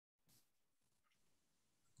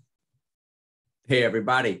Hey,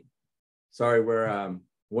 everybody. Sorry, we're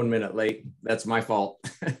 1 minute late. That's my fault.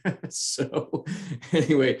 So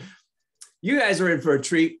anyway, you guys are in for a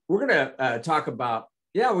treat. We're going to talk about,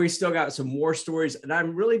 we still got some war stories. And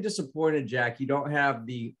I'm really disappointed, Jack, you don't have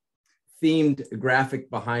the themed graphic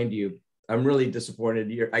behind you. I'm really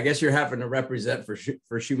disappointed. I guess you're having to represent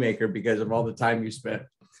for Shoemaker because of all the time you spent.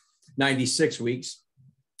 96 weeks.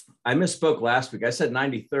 I misspoke last week. I said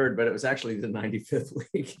 93rd, but it was actually the 95th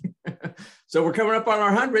week. So we're coming up on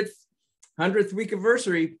our 100th week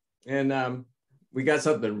anniversary, and we got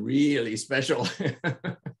something really special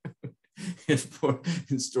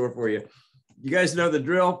in store for you. You guys know the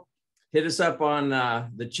drill. Hit us up on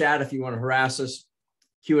the chat if you want to harass us.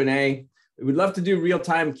 Q&A. We would love to do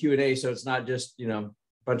real-time Q&A, so it's not just a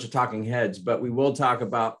bunch of talking heads, but we will talk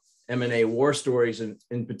about M&A war stories, and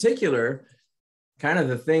in particular, kind of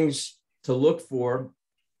the things to look for,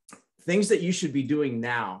 things that you should be doing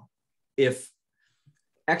now if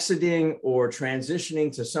exiting or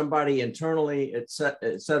transitioning to somebody internally, et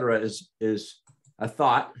cetera, is a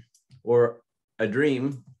thought or a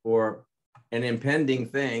dream or an impending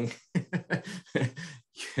thing.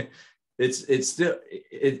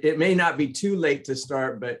 It may not be too late to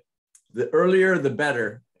start, but the earlier the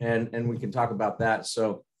better, and we can talk about that.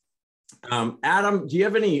 So Adam, do you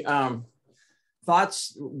have any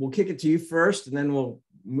thoughts? We'll kick it to you first, and then we'll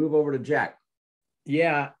move over to Jack.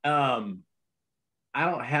 Yeah. I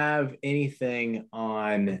don't have anything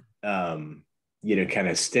on, kind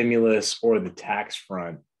of stimulus or the tax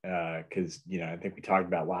front. Cause I think we talked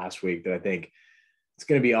about last week that I think it's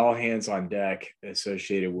going to be all hands on deck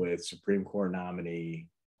associated with Supreme Court nominee,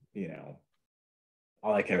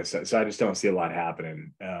 all that kind of stuff. So I just don't see a lot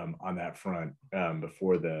happening on that front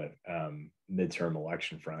before the midterm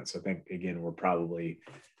election front. So I think, again, we're probably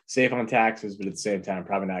safe on taxes, but at the same time,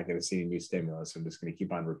 probably not going to see a new stimulus. I'm just going to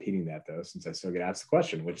keep on repeating that, though, since I still get asked the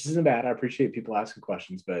question, which isn't bad. I appreciate people asking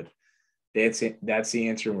questions, but that's the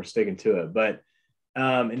answer, and we're sticking to it. But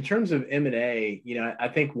in terms of M&A, I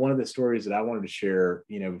think one of the stories that I wanted to share,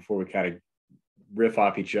 before we kind of riff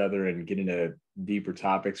off each other and get into deeper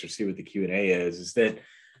topics or see what the Q&A is that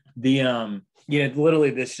the, literally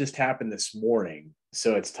this just happened this morning.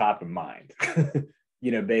 So it's top of mind,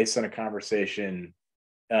 based on a conversation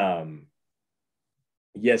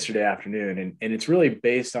yesterday afternoon. And it's really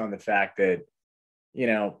based on the fact that,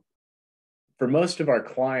 for most of our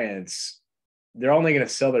clients, they're only going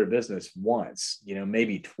to sell their business once,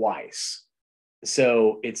 maybe twice.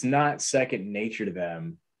 So it's not second nature to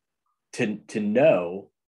them to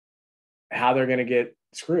know how they're going to get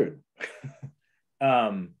screwed.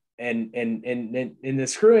 And the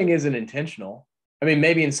screwing isn't intentional. I mean,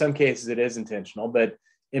 maybe in some cases it is intentional, but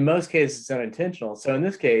in most cases it's unintentional. So in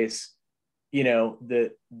this case,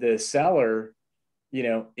 the seller,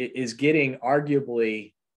 is getting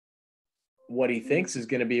arguably what he thinks is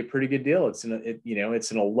going to be a pretty good deal. It's an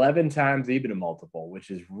 11 times EBITDA multiple,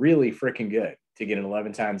 which is really freaking good to get an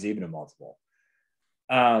 11 times EBITDA multiple.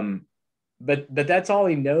 But that's all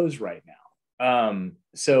he knows right now.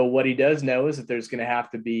 So what he does know is that there's going to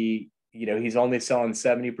have to be, he's only selling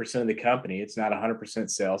 70% of the company. It's not 100%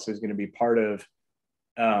 sale. So he's going to be part of,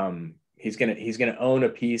 he's going to own a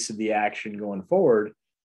piece of the action going forward.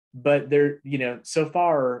 But they're, so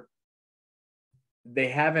far they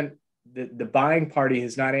haven't, the buying party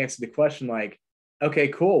has not answered the question like, okay,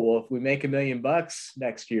 cool. Well, if we make $1 million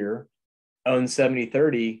next year, own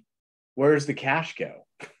 70-30, where's the cash go?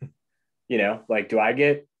 Do I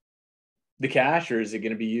get the cash, or is it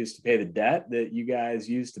going to be used to pay the debt that you guys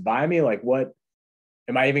used to buy me? Like, what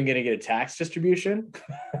am I even going to get a tax distribution?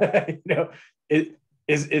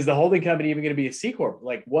 Is the holding company even going to be a C corp?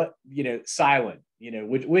 Like what, silent,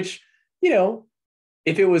 which,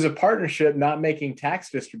 if it was a partnership not making tax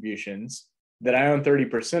distributions that I own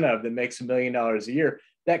 30% of that makes $1 million a year,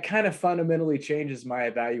 that kind of fundamentally changes my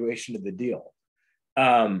evaluation of the deal.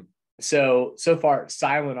 So far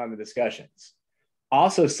silent on the discussions.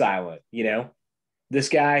 Also silent, this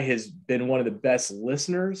guy has been one of the best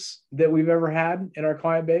listeners that we've ever had in our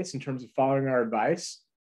client base in terms of following our advice.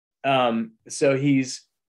 So he's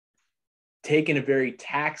taken a very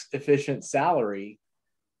tax efficient salary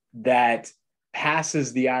that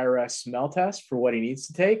passes the IRS smell test for what he needs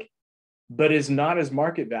to take, but is not as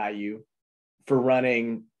market value for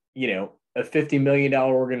running, a $50 million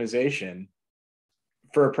organization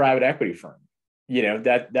for a private equity firm.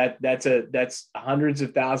 That's hundreds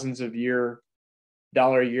of thousands of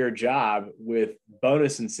dollar a year job with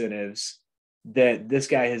bonus incentives that this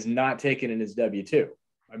guy has not taken in his W-2.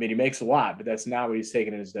 I mean, he makes a lot, but that's not what he's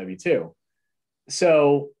taking in his W-2.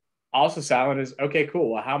 So also silent is, okay,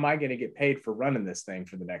 cool. Well, how am I going to get paid for running this thing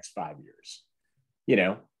for the next 5 years? you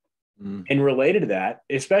know, and related to that,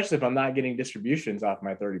 especially if I'm not getting distributions off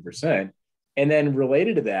my 30%. And then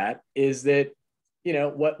related to that is that, you know,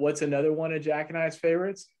 what's another one of Jack and I's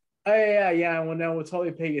favorites? Oh, yeah. Well, no, we'll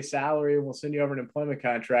totally pay you a salary and we'll send you over an employment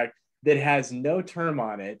contract that has no term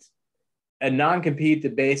on it, a non-compete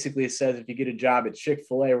that basically says if you get a job at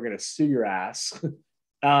Chick-fil-A, we're going to sue your ass.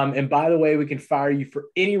 And by the way, we can fire you for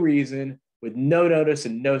any reason with no notice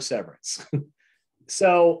and no severance.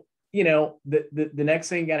 So, you know, the next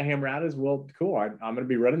thing you got to hammer out is, well, cool, I'm going to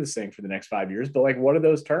be running this thing for the next 5 years, but like, what are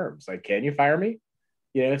those terms? Like, can you fire me?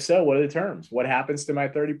 You know, if so, what are the terms? What happens to my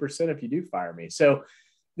 30% if you do fire me? So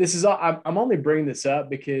this is all, I'm only bringing this up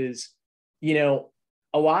because, you know,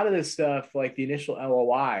 a lot of this stuff, like the initial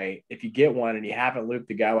LOI, if you get one and you haven't looped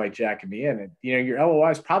a guy like Jack and me in, and, you know, your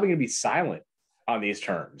LOI is probably going to be silent on these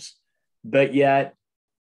terms. But yet,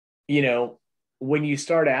 you know, when you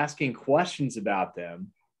start asking questions about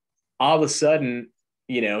them, all of a sudden,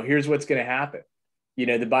 you know, here's what's going to happen. You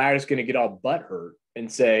know, the buyer is going to get all butthurt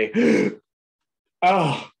and say,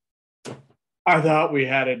 oh, I thought we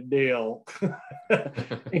had a deal.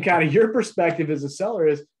 And kind of your perspective as a seller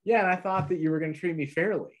is, yeah, and I thought that you were going to treat me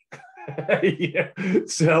fairly. Yeah.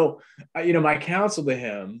 So, you know, my counsel to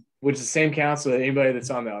him, which is the same counsel that anybody that's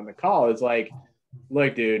on the call, is like,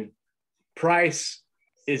 look, dude, price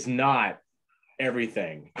is not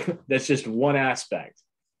everything. That's just one aspect.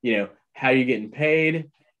 You know, how you're getting paid,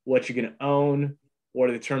 what you're going to own, what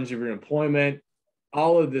are the terms of your employment.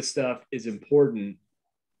 All of this stuff is important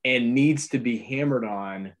and needs to be hammered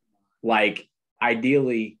on, like,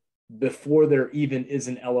 ideally before there even is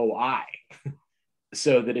an LOI,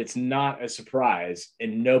 so that it's not a surprise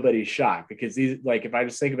and nobody's shocked. Because these, like, if I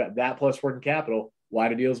just think about that plus working capital, why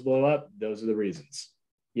do deals blow up? Those are the reasons,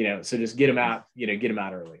 you know. So just get them out, you know, get them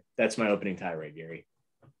out early. That's my opening tirade, Gary.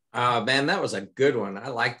 Man, that was a good one. I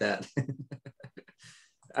like that.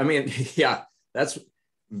 I mean, yeah, that's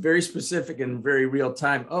very specific and very real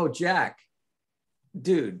time. Oh, Jack,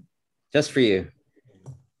 dude. Just for you.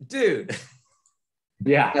 Dude.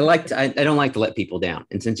 Yeah. I don't like to let people down.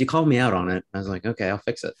 And since you called me out on it, I was like, okay, I'll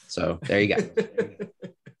fix it. So there you go.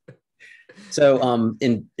 So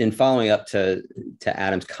in following up to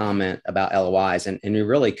Adam's comment about LOIs, and we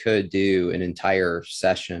really could do an entire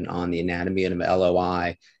session on the anatomy of an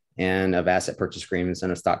LOI and of asset purchase agreements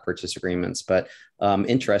and of stock purchase agreements. But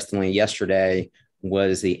interestingly, yesterday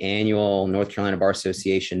was the annual North Carolina Bar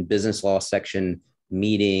Association Business Law Section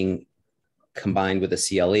meeting combined with a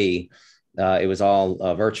CLE. It was all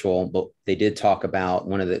virtual, but they did talk about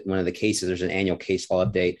one of the cases. There's an annual case law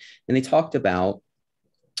update, and they talked about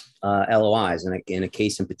LOIs, and in a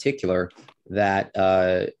case in particular that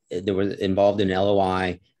there was involved in an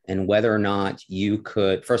LOI, and whether or not you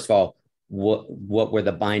could, first of all, what were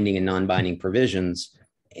the binding and non-binding provisions,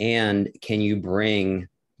 and can you bring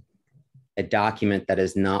a document that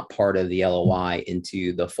is not part of the LOI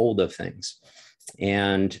into the fold of things.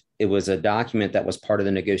 And it was a document that was part of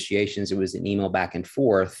the negotiations. It was an email back and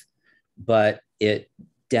forth, but it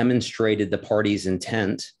demonstrated the party's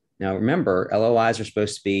intent. Now, remember, LOIs are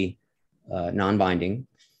supposed to be non-binding,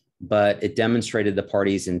 but it demonstrated the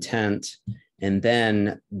party's intent. And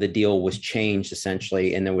then the deal was changed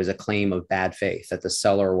essentially, and there was a claim of bad faith that the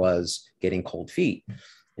seller was getting cold feet.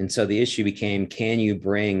 And so the issue became, can you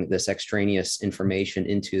bring this extraneous information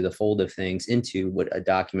into the fold of things, into what a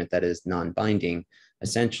document that is non-binding,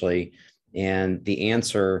 essentially? And the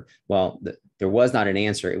answer, well, there was not an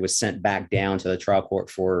answer. It was sent back down to the trial court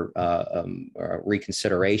for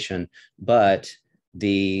reconsideration. But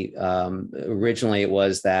originally it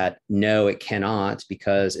was that no, it cannot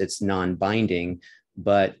because it's non-binding.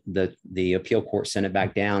 But the appeal court sent it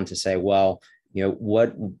back down to say, well, you know,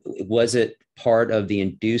 what was it part of the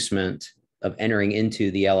inducement of entering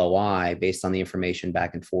into the LOI based on the information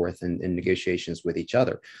back and forth and negotiations with each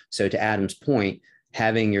other? So to Adam's point,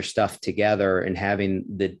 having your stuff together and having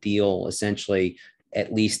the deal essentially,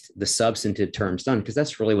 at least the substantive terms done, because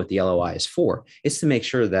that's really what the LOI is for. It's to make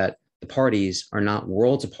sure that the parties are not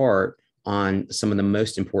worlds apart on some of the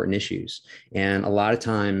most important issues. And a lot of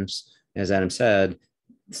times, as Adam said,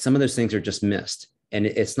 some of those things are just missed, and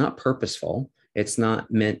it's not purposeful. It's not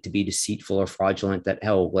meant to be deceitful or fraudulent that,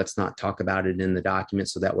 hell, let's not talk about it in the document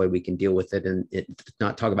so that way we can deal with it, and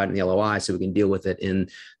not talk about it in the LOI so we can deal with it in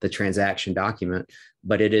the transaction document.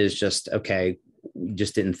 But it is just, okay, we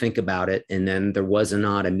just didn't think about it. And then there was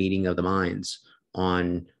not a meeting of the minds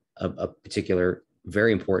on a particular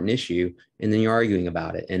very important issue. And then you're arguing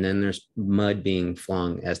about it. And then there's mud being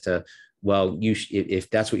flung as to, well, if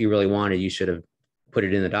that's what you really wanted, you should have put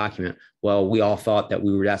it in the document. Well, we all thought that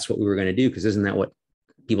that's what we were going to do, because isn't that what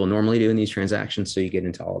people normally do in these transactions? So you get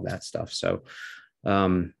into all of that stuff. So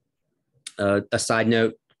A side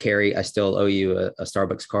note, Carrie, I still owe you a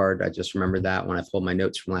Starbucks card. I just remembered that when I pulled my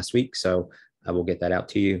notes from last week. So I will get that out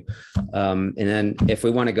to you. And then if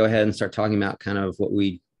we want to go ahead and start talking about kind of what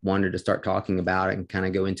we wanted to start talking about and kind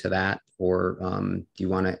of go into that, or do you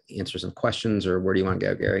want to answer some questions, or where do you want to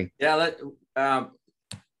go, Gary? Yeah,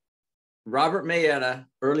 Robert Mayetta,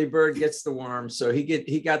 early bird gets the worm. So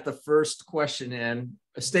he got the first question in,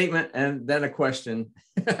 a statement and then a question.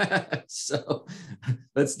 So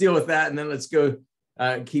let's deal with that, and then let's go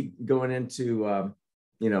keep going into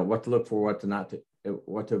what to look for,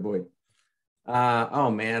 what to avoid.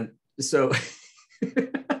 Oh man, so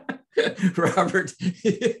Robert,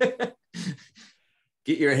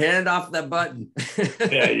 get your hand off that button.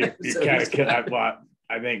 Yeah, you kind of.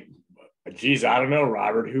 I think. Geez, I don't know,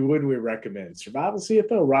 Robert. Who would we recommend? Survival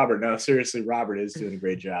CFO, Robert. No, seriously, Robert is doing a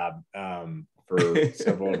great job for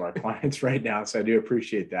several of our clients right now. So I do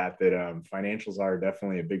appreciate that financials are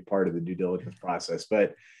definitely a big part of the due diligence process.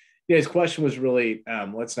 But his question was really,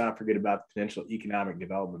 let's not forget about the potential economic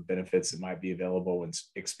development benefits that might be available when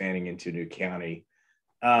expanding into a new county.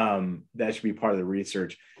 That should be part of the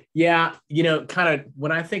research. Yeah, kind of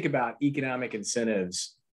when I think about economic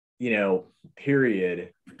incentives,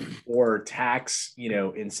 period, or tax,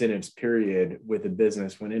 incentives, period, with a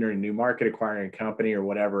business when entering a new market, acquiring a company or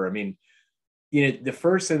whatever. I mean, the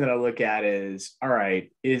first thing that I look at is, all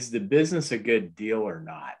right, is the business a good deal or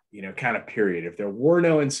not? Kind of period. If there were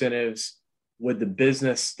no incentives, would the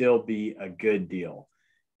business still be a good deal?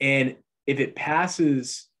 And if it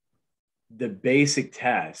passes the basic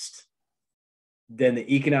test, then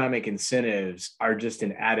the economic incentives are just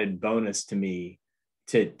an added bonus to me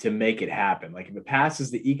to make it happen. Like if it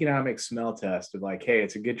passes the economic smell test of like, hey,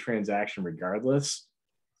 it's a good transaction regardless,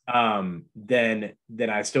 then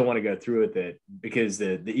I still want to go through with it, because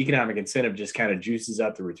the economic incentive just kind of juices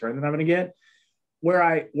up the return that I'm going to get. Where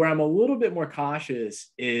I'm a little bit more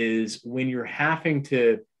cautious is when you're having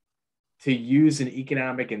to use an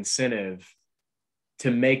economic incentive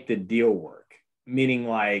to make the deal work, meaning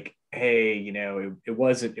like, hey, it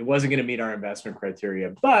wasn't going to meet our investment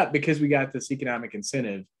criteria, but because we got this economic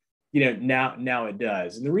incentive, now it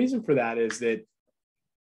does. And the reason for that is that,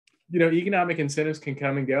 economic incentives can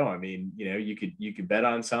come and go. I mean, you could bet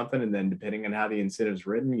on something, and then depending on how the incentive's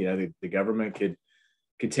written, the government could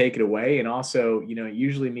take it away. And also, it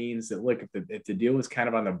usually means that, look, if the deal is kind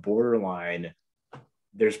of on the borderline,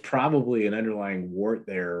 there's probably an underlying wart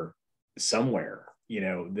there somewhere,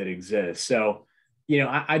 that exists. So,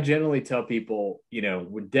 I generally tell people,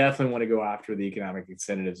 would definitely want to go after the economic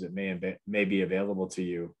incentives that may be available to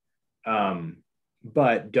you.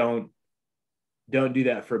 But don't do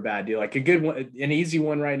that for a bad deal. Like a good one, an easy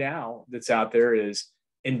one right now that's out there is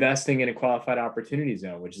investing in a qualified opportunity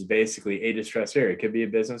zone, which is basically a distressed area. It could be a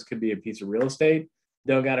business, could be a piece of real estate.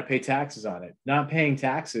 Don't got to pay taxes on it. Not paying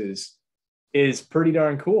taxes is pretty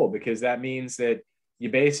darn cool, because that means that you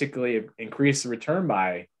basically increase the return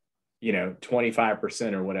by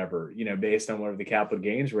 25% or whatever, based on whatever the capital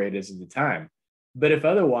gains rate is at the time. But if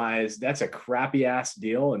otherwise, that's a crappy ass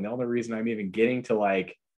deal. And the only reason I'm even getting to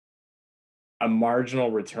like a marginal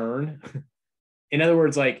return, in other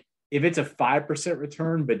words, like if it's a 5%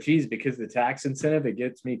 return, but geez, because of the tax incentive, it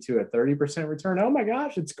gets me to a 30% return. Oh my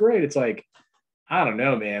gosh, it's great. It's like, I don't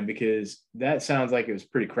know, man, because that sounds like it was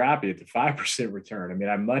pretty crappy at the 5% return. I mean,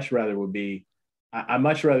 I much rather would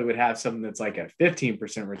have something that's like a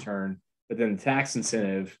 15% return, but then the tax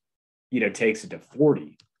incentive, takes it to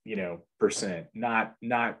 40%, not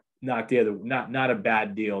the other, not a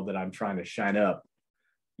bad deal that I'm trying to shine up,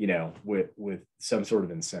 with some sort of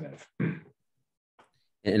incentive.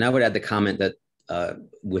 And I would add the comment that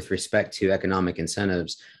with respect to economic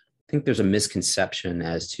incentives, I think there's a misconception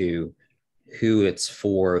as to who it's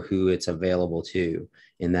for, who it's available to,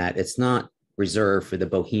 in that it's not reserved for the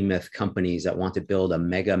behemoth companies that want to build a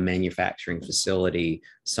mega manufacturing facility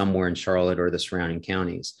somewhere in Charlotte or the surrounding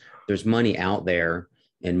counties. There's money out there,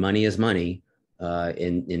 and money is money,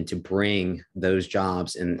 in to bring those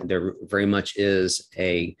jobs. And there very much is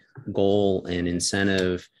a goal and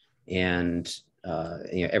incentive and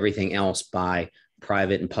everything else by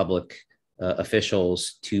private and public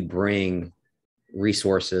officials to bring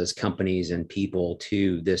resources, companies, and people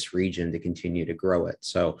to this region to continue to grow it.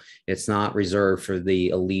 So it's not reserved for the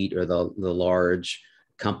elite or the large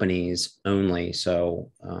companies only.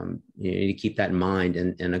 So you need to keep that in mind.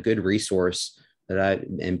 And a good resource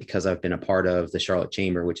and because I've been a part of the Charlotte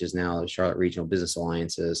Chamber, which is now the Charlotte Regional Business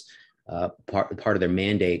Alliances, part of their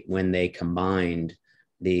mandate when they combined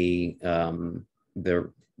the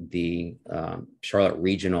Charlotte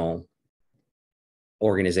Regional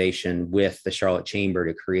organization with the Charlotte Chamber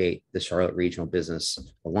to create the Charlotte Regional Business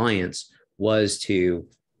Alliance was to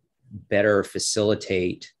better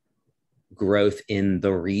facilitate growth in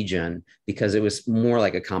the region, because it was more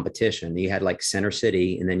like a competition. You had like Center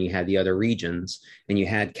City, and then you had the other regions, and you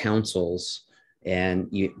had councils,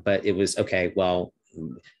 but it was okay. Well,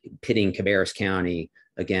 pitting Cabarrus County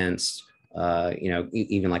against,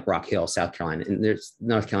 even like Rock Hill, South Carolina, and there's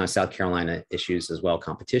North Carolina, South Carolina issues as well,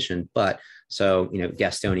 competition. But so,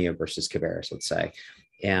 Gastonia versus Cabarrus, let's say,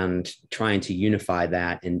 and trying to unify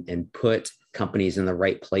that and put companies in the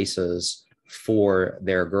right places for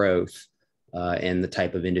their growth and the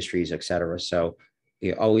type of industries, et cetera. So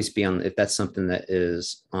you always be on, if that's something that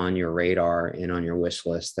is on your radar and on your wish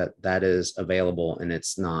list, that is available, and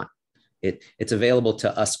it's available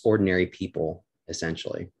to us ordinary people,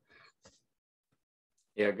 essentially.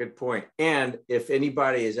 Yeah, good point. And if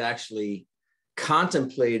anybody is actually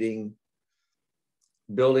contemplating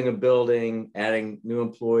building a building, adding new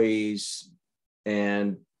employees,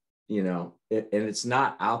 and it's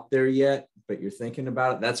not out there yet, but you're thinking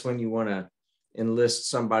about it, that's when you want to enlist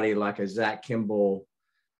somebody like a Zach Kimball,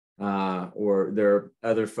 or there are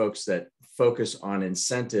other folks that focus on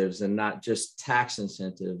incentives and not just tax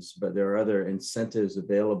incentives, but there are other incentives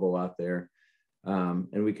available out there.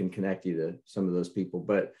 And we can connect you to some of those people.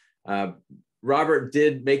 But Robert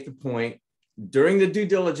did make the point, during the due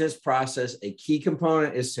diligence process, a key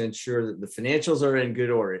component is to ensure that the financials are in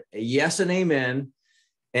good order. A yes and amen.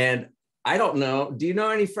 And I don't know, do you know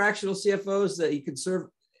any fractional CFOs that you could serve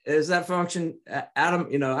as that function? Adam,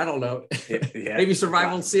 I don't know. Yeah, maybe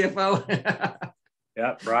survival CFO.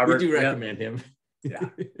 Yeah, Robert. We do recommend him. Yeah,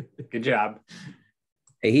 good job.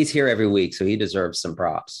 Hey, he's here every week, so he deserves some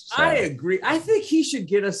props. So. I agree. I think he should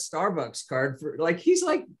get a Starbucks card he's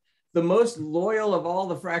like the most loyal of all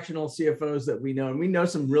the fractional CFOs that we know. And we know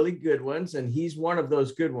some really good ones, and he's one of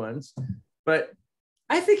those good ones. But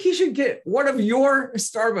I think he should get one of your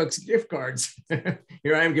Starbucks gift cards.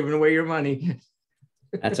 Here I am giving away your money.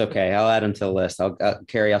 That's okay. I'll add him to the list.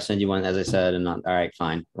 Carrie, I'll send you one, as I said. And all right,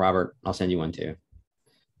 fine. Robert, I'll send you one too.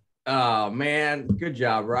 Oh man, good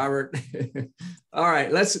job, Robert. All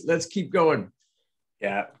right, let's keep going.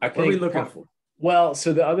 Yeah, what are we looking for? Well,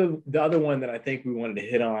 so the other one that I think we wanted to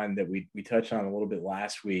hit on that we touched on a little bit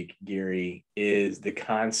last week, Gary, is the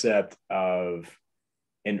concept of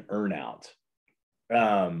an earnout.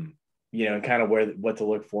 And kind of what to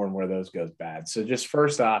look for and where those goes bad. So just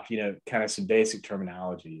first off, kind of some basic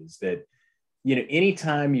terminology is that,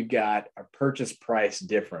 anytime you've got a purchase price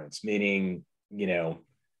difference, meaning,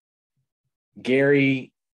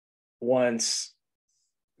 Gary wants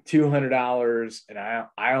 $200 and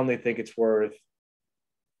I only think it's worth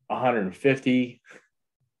 $150.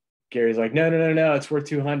 Gary's like, no, it's worth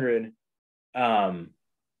 $200.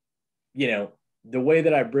 The way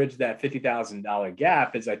that I bridge that $50,000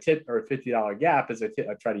 gap is $50 gap is I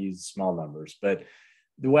try to use small numbers, but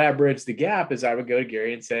the way I bridge the gap is I would go to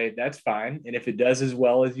Gary and say, that's fine. And if it does as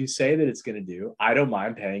well as you say that it's going to do, I don't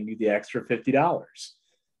mind paying you the extra $50.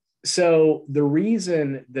 So the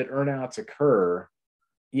reason that earnouts occur,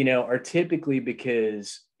 are typically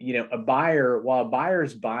because, while a buyer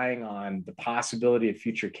is buying on the possibility of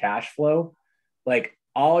future cash flow, like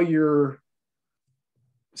all your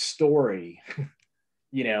story,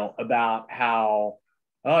 about how,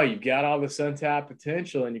 you've got all this untapped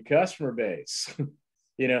potential in your customer base,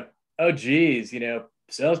 oh geez,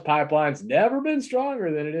 sales pipeline's never been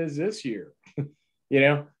stronger than it is this year.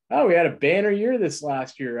 We had a banner year this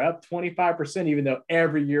last year, up 25%, even though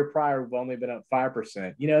every year prior we've only been up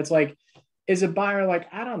 5%. It's like, is a buyer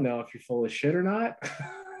like, I don't know if you're full of shit or not.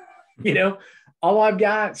 All I've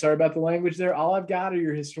got, sorry about the language there, all I've got are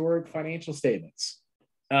your historic financial statements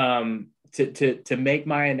to make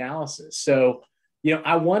my analysis. So,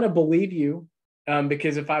 I want to believe you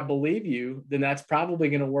because if I believe you, then that's probably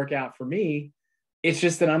going to work out for me. It's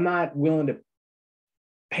just that I'm not willing to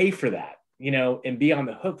pay for that, and be on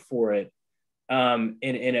the hook for it in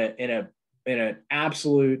an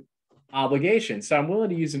absolute obligation. So I'm willing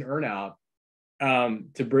to use an earnout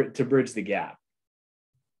to bridge the gap.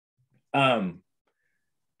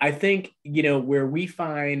 I think, where we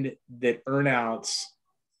find that earnouts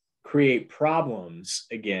create problems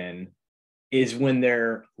again is when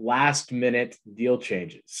they're last minute deal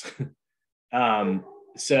changes.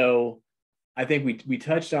 So I think we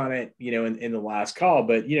touched on it, in the last call,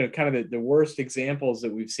 but, kind of the worst examples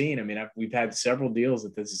that we've seen. I mean, we've had several deals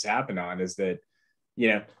that this has happened on is that,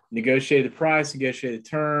 negotiated the price, negotiated the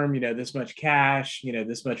term, this much cash,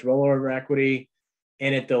 this much rollover equity.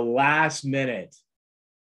 And at the last minute,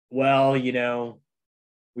 well,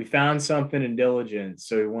 we found something in diligence,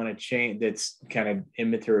 so we want to change, that's kind of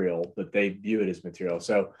immaterial, but they view it as material.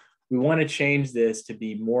 So we want to change this to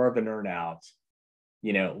be more of an earnout,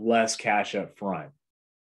 less cash up front,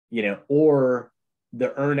 or the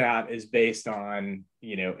earnout is based on,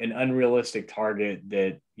 an unrealistic target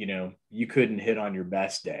that, you couldn't hit on your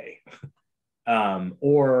best day.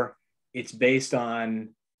 Or it's based on,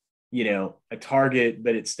 a target,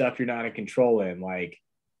 but it's stuff you're not in control in, like,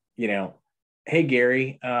 hey,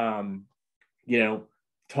 Gary,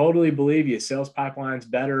 totally believe you. Sales pipeline's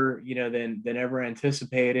better, than ever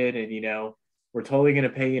anticipated. And, we're totally going to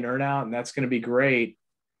pay you an earnout, and that's going to be great.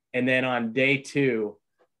 And then on day 2,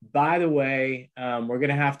 by the way, we're going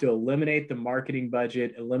to have to eliminate the marketing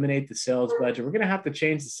budget, eliminate the sales budget. We're going to have to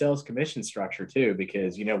change the sales commission structure too,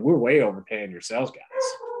 because, we're way overpaying your sales guys.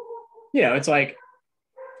 It's like,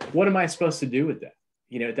 what am I supposed to do with that?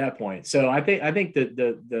 At that point. So I think that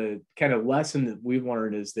the kind of lesson that we've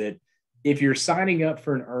learned is that if you're signing up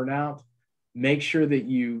for an earnout, make sure that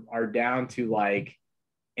you are down to like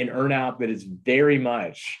an earnout that is very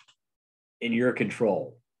much in your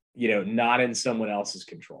control, not in someone else's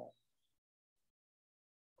control.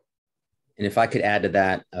 And if I could add to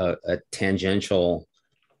that a tangential,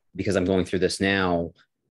 because I'm going through this now,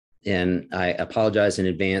 and I apologize in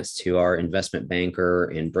advance to our investment banker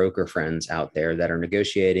and broker friends out there that are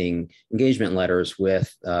negotiating engagement letters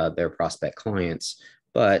with their prospect clients,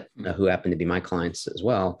 but who happen to be my clients as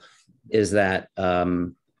well, is that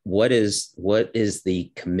what is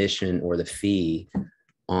the commission or the fee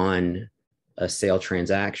on a sale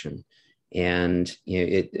transaction? And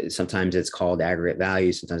sometimes it's called aggregate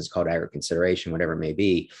value, sometimes it's called aggregate consideration, whatever it may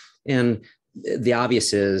be. And the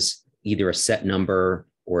obvious is either a set number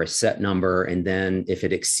or a set number. And then if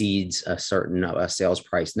it exceeds a certain sales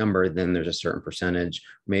price number, then there's a certain percentage,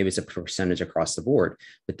 maybe it's a percentage across the board.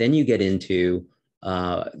 But then you get into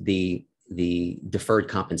the deferred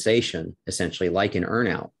compensation, essentially like an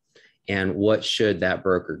earnout. And what should that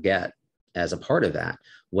broker get as a part of that?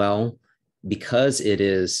 Well, because it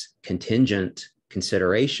is contingent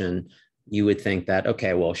consideration, you would think that,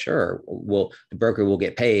 okay, well, sure, well, the broker will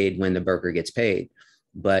get paid when the broker gets paid.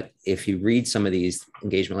 But if you read some of these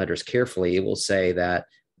engagement letters carefully, it will say that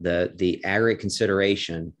the aggregate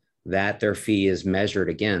consideration that their fee is measured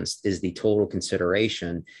against is the total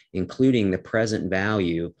consideration, including the present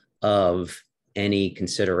value of any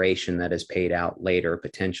consideration that is paid out later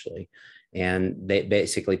potentially. And they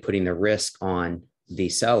basically putting the risk on the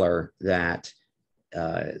seller that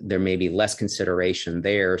there may be less consideration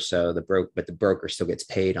there. So but the broker still gets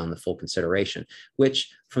paid on the full consideration,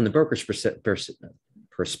 which from the broker's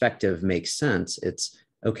perspective makes sense. It's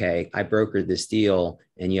okay, I brokered this deal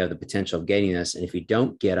and you have the potential of getting this. And if you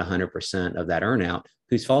don't get 100% of that earnout,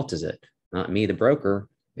 whose fault is it? Not me, the broker,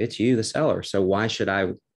 it's you, the seller. So why should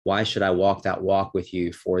I walk that walk with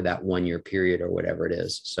you for that 1 year period or whatever it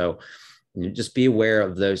is? So just be aware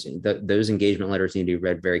of those engagement letters need to be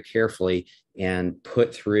read very carefully and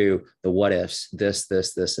put through the what ifs, this,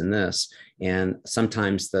 and this. And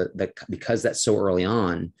sometimes because that's so early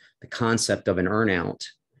on, the concept of an earnout,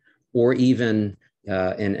 or even,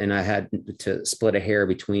 and I had to split a hair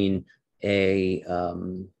between a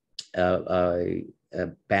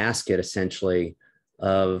basket essentially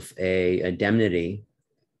of a indemnity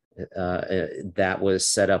that was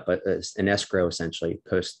set up as an escrow, essentially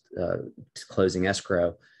post closing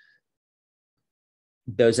escrow.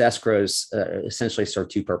 Those escrows essentially serve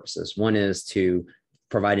 2 purposes. One is to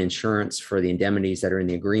provide insurance for the indemnities that are in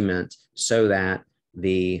the agreement so that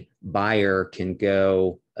the buyer can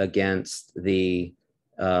go against the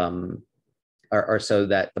or so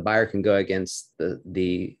that the buyer can go against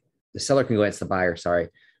the seller can go against the buyer,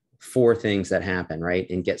 for things that happen, right?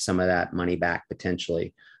 And get some of that money back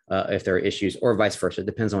potentially if there are issues, or vice versa. It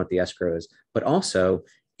depends on what the escrow is. But also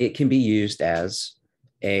it can be used as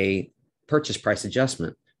a purchase price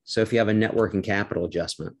adjustment. So if you have a net working capital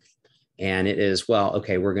adjustment and it is, well,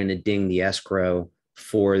 okay, we're going to ding the escrow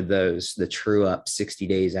for the true up 60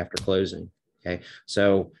 days after closing. Okay.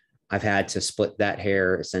 So I've had to split that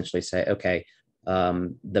hair, essentially say, okay,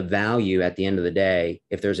 the value at the end of the day,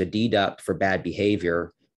 if there's a deduct for bad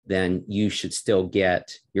behavior, then you should still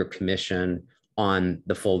get your commission on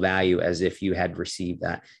the full value as if you had received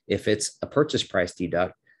that. If it's a purchase price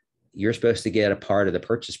deduct, you're supposed to get a part of the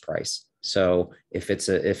purchase price. So if it's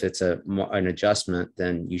an adjustment,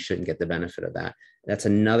 then you shouldn't get the benefit of that. That's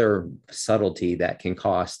another subtlety that can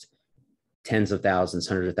cost tens of thousands,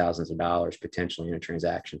 hundreds of thousands of dollars potentially in a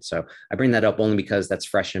transaction. So I bring that up only because that's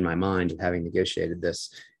fresh in my mind of having negotiated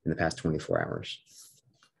this in the past 24 hours.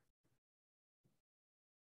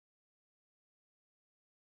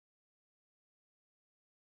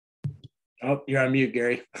 Oh, you're on mute,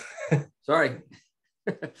 Gary. Sorry.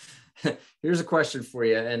 Here's a question for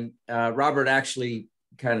you. And Robert actually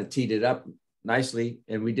kind of teed it up nicely,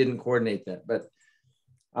 and we didn't coordinate that. But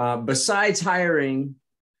besides hiring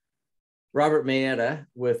Robert Mayetta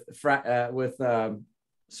with Survival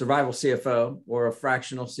CFO or a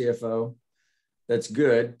fractional CFO that's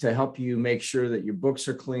good to help you make sure that your books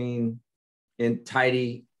are clean and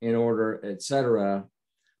tidy, in order, et cetera,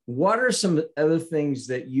 what are some other things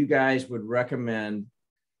that you guys would recommend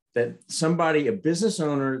that somebody, a business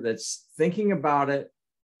owner that's thinking about it,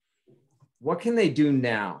 what can they do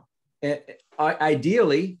now?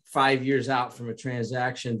 Ideally, 5 years out from a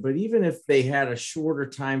transaction, but even if they had a shorter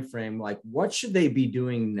time frame, like what should they be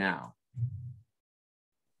doing now?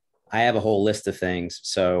 I have a whole list of things.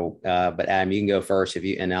 So, but Adam, you can go first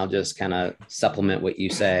and I'll just kind of supplement what you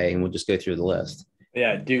say, and we'll just go through the list.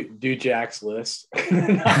 Yeah, do Jack's list.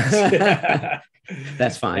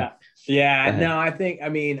 That's fine. Yeah. No, I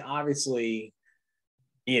mean, obviously,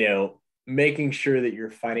 making sure that your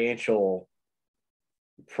financial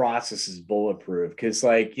process is bulletproof, because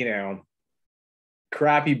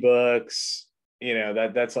crappy books,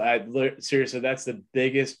 seriously, that's the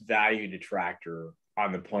biggest value detractor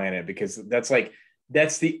on the planet, because that's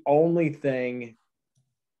the only thing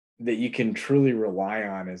that you can truly rely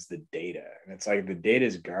on is the data. And it's like, the data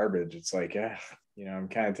is garbage. It's like, I'm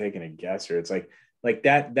kind of taking a guess here. It's like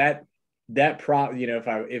that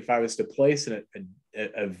if I was to place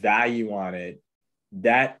a value on it,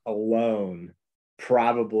 that alone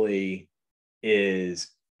probably is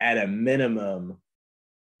at a minimum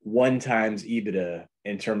 1x EBITDA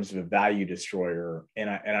in terms of a value destroyer.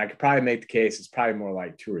 And I could probably make the case it's probably more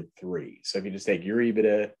like 2 or 3. So if you just take your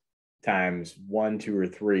EBITDA times 1, 2, or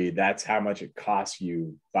 3, that's how much it costs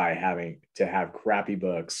you by having to have crappy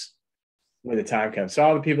books when the time comes. So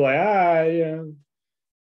all the people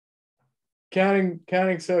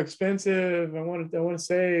counting's so expensive. I want to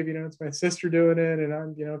save, it's my sister doing it, and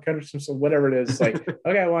I'm, kind of some whatever it is. It's like,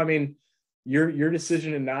 okay, well, I mean, your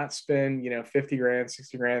decision to not spend, $50,000,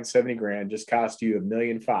 $60,000, $70,000 just cost you $1.5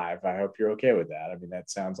 million. I hope you're okay with that. I mean, that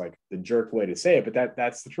sounds like the jerk way to say it, but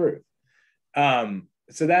that's the truth.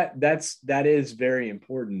 So that is very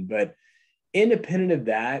important. But independent of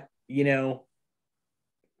that,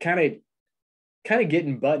 kind of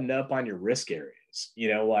getting buttoned up on your risk areas,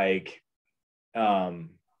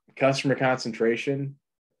 customer concentration,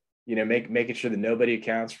 making sure that nobody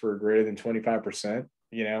accounts for greater than 25%,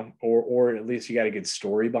 or at least you got a good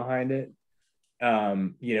story behind it.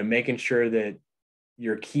 Making sure that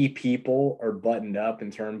your key people are buttoned up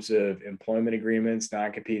in terms of employment agreements,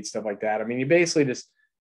 non-compete, stuff like that. I mean, you basically just,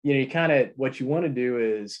 what you want to do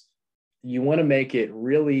is you want to make it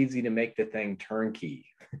real easy to make the thing turnkey,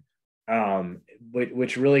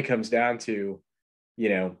 which really comes down to,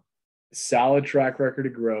 solid track record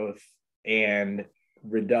of growth and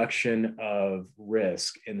reduction of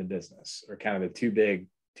risk in the business are kind of the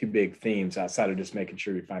two big themes outside of just making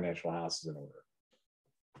sure your financial house is in order.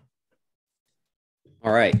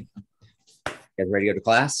 All right. You guys ready to go to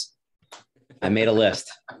class? I made a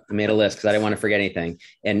list because I didn't want to forget anything.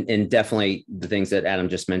 And definitely the things that Adam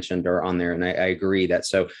just mentioned are on there. And I agree that.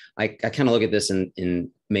 So I kind of look at this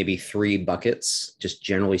in maybe 3 buckets, just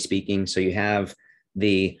generally speaking. So you have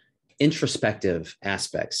the introspective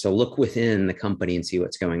aspects. So look within the company and see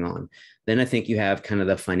what's going on. Then I think you have kind of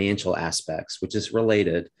the financial aspects, which is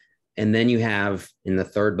related. And then you have in the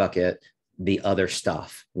 3rd bucket, the other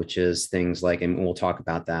stuff, which is things like, and we'll talk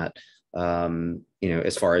about that,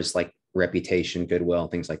 as far as like reputation, goodwill,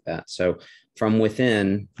 things like that. So from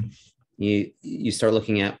within, you start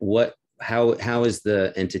looking at how is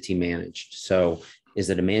the entity managed? So is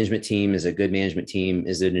it a management team? Is it a good management team?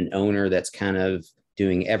 Is it an owner that's kind of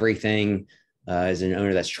doing everything? Is it an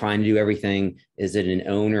owner that's trying to do everything? Is it an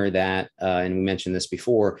owner that, and we mentioned this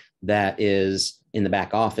before, that is in the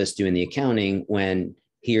back office doing the accounting when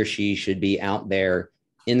he or she should be out there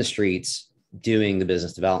in the streets doing the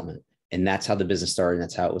business development? And that's how the business started. And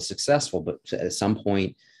that's how it was successful. But at some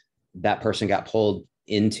point, that person got pulled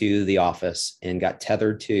into the office and got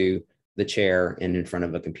tethered to the chair and in front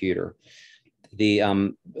of a computer.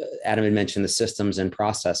 Adam had mentioned the systems and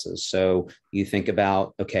processes. So you think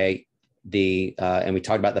about, okay, and we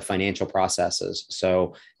talked about the financial processes.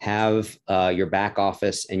 So have your back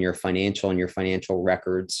office and your financial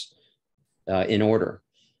records in order.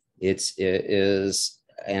 It is,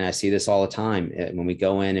 and I see this all the time when we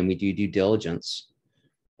go in and we do due diligence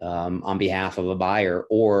on behalf of a buyer,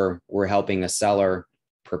 or we're helping a seller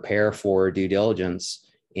prepare for due diligence.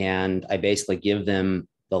 And I basically give them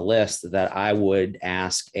the list that I would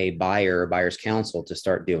ask a buyer's counsel to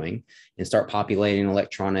start doing, and start populating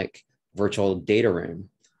electronic virtual data room,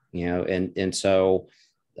 and so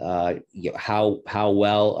how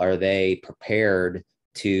well are they prepared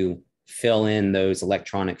to fill in those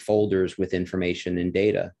electronic folders with information and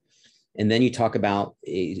data? And then you talk about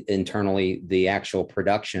internally the actual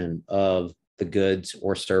production of the goods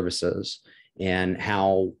or services and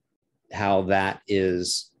how that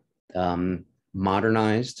is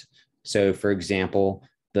modernized. So, for example,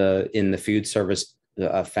 in the food service,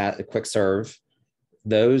 quick serve,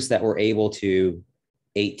 those that were able to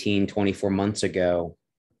 18, 24 months ago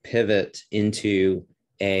pivot into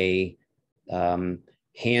a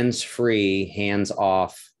hands-free,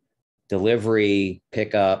 hands-off delivery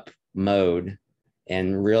pickup mode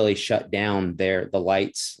and really shut down the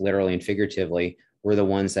lights, literally and figuratively, were the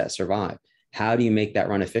ones that survived. How do you make that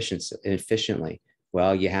run efficiently?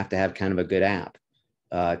 Well, you have to have kind of a good app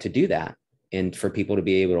to do that, and for people to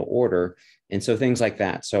be able to order. And so things like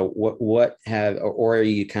that. So or are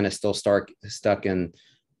you kind of still stuck in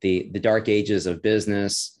the dark ages of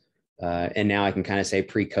business? And now I can kind of say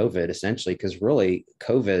pre-COVID, essentially, because really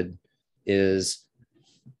COVID is,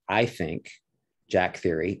 I think, Jack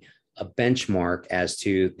theory, a benchmark as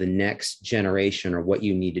to the next generation or what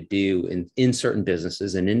you need to do in certain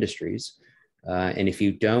businesses and industries. And if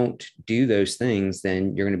you don't do those things,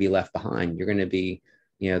 then you're going to be left behind. You're going to be,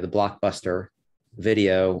 the blockbuster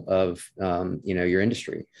video of, your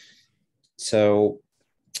industry. So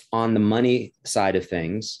on the money side of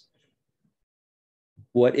things,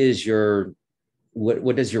 what does your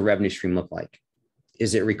revenue stream look like?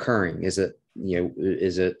 Is it recurring? Is it,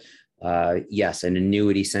 yes, an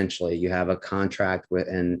annuity? Essentially, you have a contract with,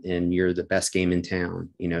 and you're the best game in town,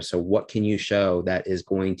 so what can you show that is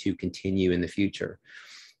going to continue in the future?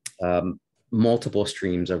 Multiple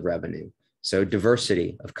streams of revenue. So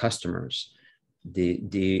diversity of customers. Are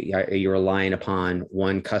you relying upon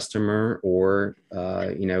one customer, or,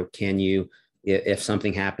 can you, if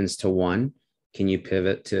something happens to one, can you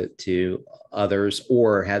pivot to others,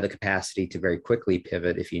 or have the capacity to very quickly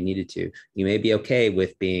pivot if you needed to? You may be okay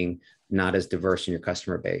with being not as diverse in your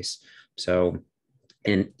customer base. So,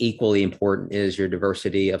 and equally important is your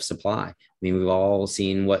diversity of supply. I mean, we've all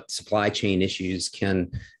seen what supply chain issues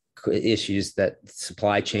that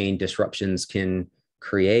supply chain disruptions can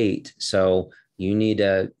create. So you need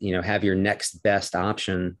to, have your next best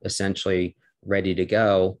option essentially ready to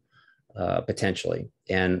go, potentially.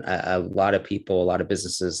 And a lot of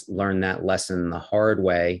businesses learn that lesson the hard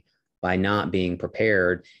way by not being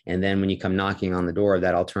prepared. And then when you come knocking on the door of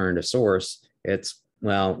that alternative source, it's,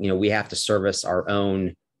 well, we have to service our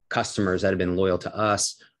own customers that have been loyal to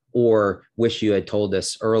us, or wish you had told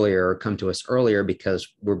us earlier, or come to us earlier, because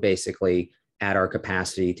we're basically at our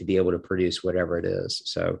capacity to be able to produce whatever it is.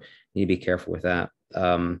 So you need to be careful with that.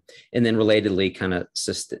 And then relatedly, kind of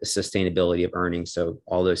sustainability of earnings. So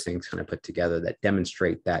all those things kind of put together that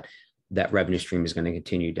demonstrate that revenue stream is going to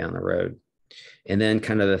continue down the road. And then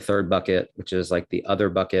kind of the third bucket, which is like the other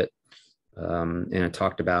bucket. And I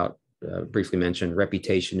talked about, briefly mentioned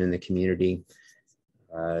reputation in the community.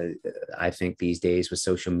 I think these days with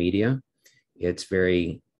social media, it's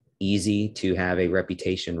very easy to have a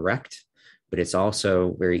reputation wrecked, but it's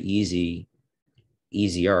also very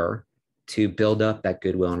easier to build up that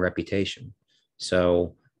goodwill and reputation.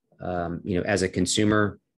 So, as a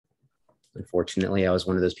consumer, unfortunately, I was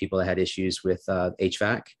one of those people that had issues with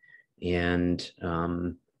HVAC. And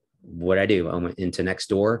what I went into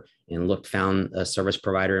Nextdoor and found a service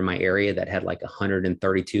provider in my area that had like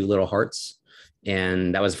 132 little hearts.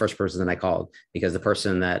 And that was the first person that I called, because the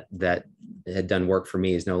person that had done work for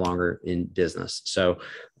me is no longer in business. So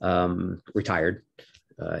retired.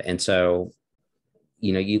 And so,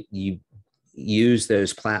 you use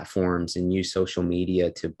those platforms and use social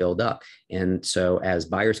media to build up. And so as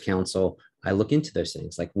buyer's counsel, I look into those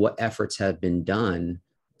things, like what efforts have been done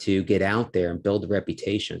to get out there and build a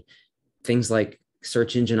reputation. Things like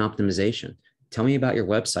search engine optimization. Tell me about your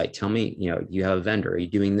website. Tell me, you have a vendor. Are you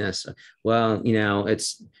doing this? Well,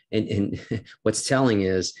 it's, and what's telling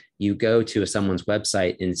is you go to someone's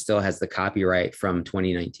website and it still has the copyright from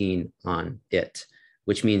 2019 on it,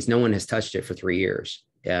 which means no one has touched it for 3 years.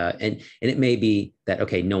 And it may be that,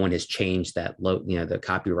 okay, no one has changed that the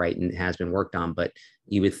copyright and it has been worked on, but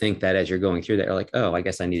you would think that as you're going through that, you're like, oh, I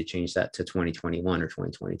guess I need to change that to 2021 or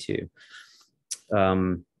 2022.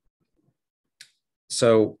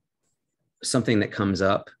 So something that comes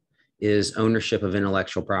up is ownership of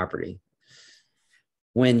intellectual property.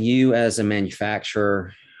 When you, as a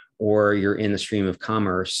manufacturer, or you're in the stream of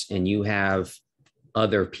commerce and you have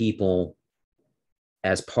other people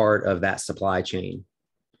as part of that supply chain,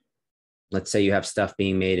 let's say you have stuff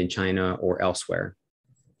being made in China or elsewhere,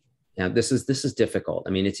 Now, this is difficult.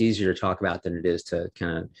 I mean, it's easier to talk about than it is to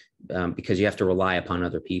kind of, because you have to rely upon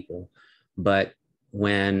other people. But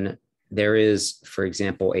when there is, for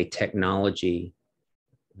example, a technology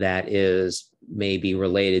that is maybe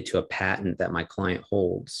related to a patent that my client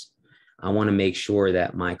holds, I want to make sure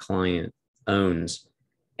that my client owns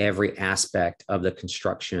every aspect of the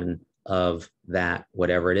construction of that,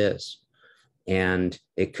 whatever it is. And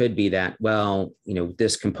it could be that, well,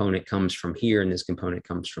 this component comes from here and this component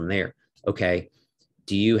comes from there. Okay.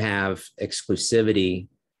 Do you have exclusivity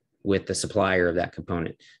with the supplier of that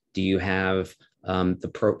component? Do you have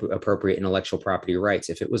the appropriate intellectual property rights?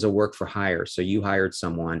 If it was a work for hire, so you hired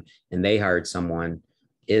someone and they hired someone,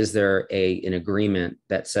 is there an agreement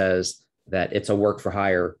that says that it's a work for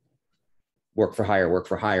hire,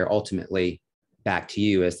 ultimately back to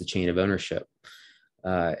you as the chain of ownership?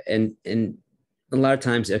 And a lot of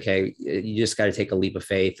times, okay, you just got to take a leap of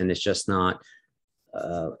faith, and it's just not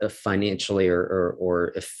financially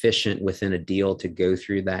or efficient within a deal to go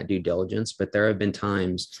through that due diligence. But there have been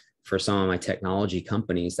times for some of my technology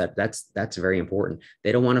companies that's very important.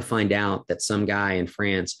 They don't want to find out that some guy in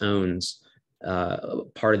France owns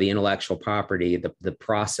part of the intellectual property, the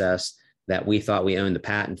process that we thought we owned the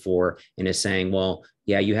patent for, and is saying, well,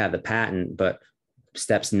 yeah, you have the patent, but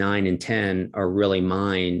steps 9 and 10 are really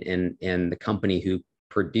mine, and the company who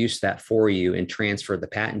produced that for you and transferred the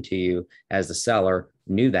patent to you as the seller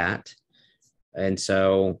knew that. And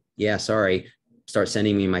so, yeah, sorry, start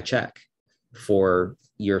sending me my check for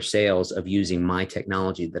your sales of using my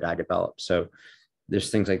technology that I developed. So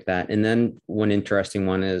there's things like that. And then one interesting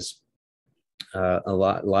one is a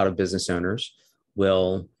lot of business owners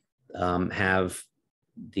will have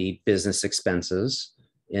the business expenses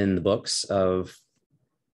in the books of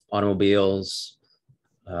automobiles,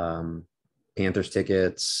 Panthers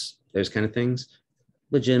tickets, those kind of things,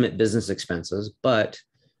 legitimate business expenses, but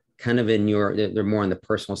kind of they're more on the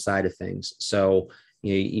personal side of things. So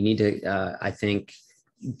you need to, I think,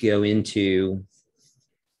 go into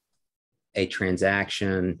a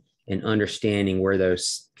transaction and understanding where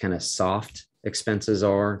those kind of soft expenses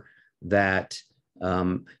are that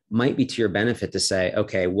might be to your benefit to say,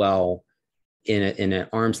 okay, well, in an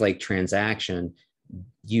arm's length transaction,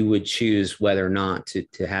 you would choose whether or not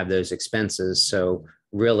to have those expenses. So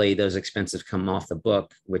really those expenses come off the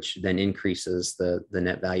book, which then increases the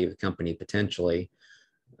net value of the company potentially.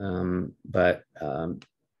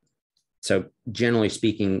 So generally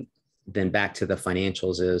speaking, then back to the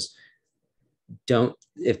financials is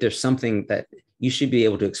if there's something that you should be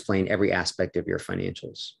able to explain every aspect of your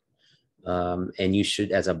financials. And you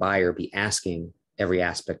should, as a buyer, be asking every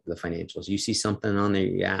aspect of the financials. You see something on there,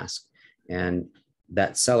 you ask, and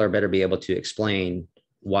that seller better be able to explain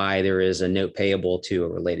why there is a note payable to a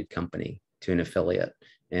related company, to an affiliate,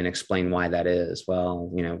 and explain why that is. Well,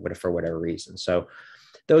 for whatever reason. So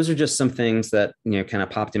those are just some things that, kind of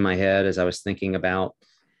popped in my head as I was thinking about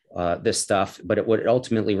this stuff. But what it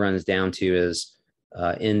ultimately runs down to is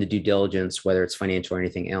in the due diligence, whether it's financial or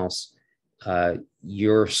anything else,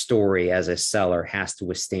 your story as a seller has to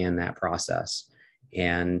withstand that process.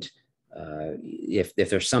 And if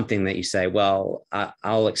there's something that you say, well,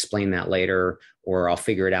 I'll explain that later, or I'll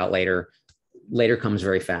figure it out later comes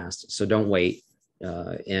very fast. So don't wait.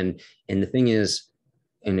 And the thing is,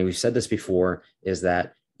 and we've said this before, is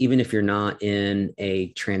that even if you're not in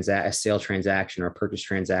a sale transaction or purchase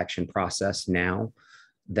transaction process now,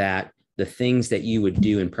 that the things that you would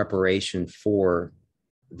do in preparation for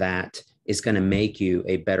that is going to make you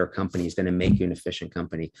a better company, is going to make you an efficient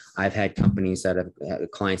company. I've had clients that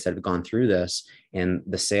have gone through this and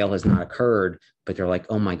the sale has not occurred, but they're like,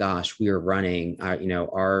 oh my gosh, we are running,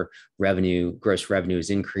 our revenue, gross revenue has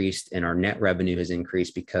increased and our net revenue has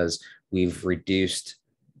increased because we've reduced,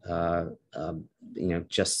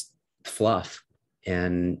 just fluff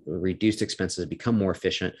and reduced expenses, become more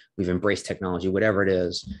efficient. We've embraced technology, whatever it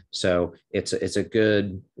is. So it's a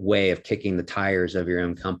good way of kicking the tires of your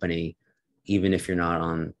own company, even if you're not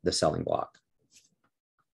on the selling block.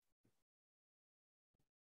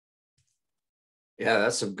 Yeah,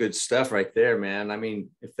 that's some good stuff right there, man. I mean,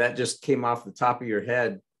 if that just came off the top of your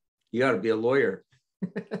head, you ought to be a lawyer.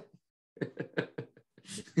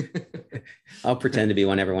 I'll pretend to be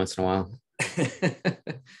one every once in a while.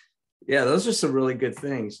 Yeah, those are some really good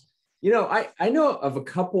things. I know of a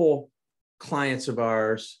couple clients of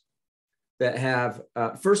ours that have,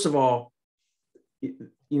 first of all,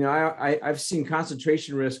 I've seen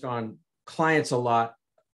concentration risk on clients a lot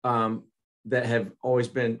that have always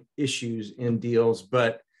been issues in deals,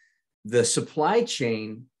 but the supply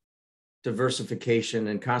chain diversification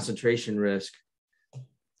and concentration risk.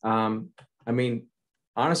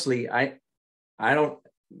 Honestly, I don't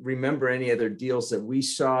remember any other deals that we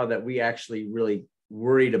saw that we actually really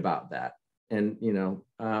worried about that. And,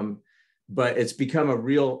 but it's become a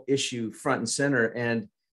real issue front and center. And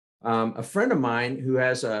a friend of mine who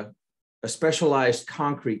has a specialized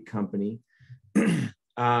concrete company,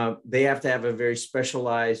 they have to have a very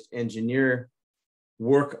specialized engineer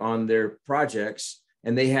work on their projects.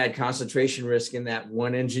 And they had concentration risk in that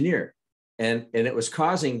one engineer. And it was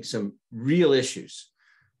causing some real issues.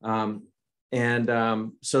 So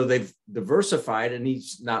they've diversified, and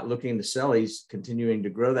he's not looking to sell. He's continuing to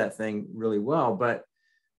grow that thing really well. But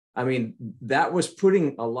I mean, that was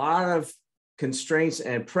putting a lot of constraints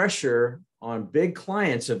and pressure on big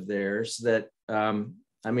clients of theirs that,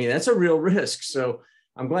 that's a real risk. So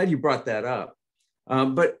I'm glad you brought that up.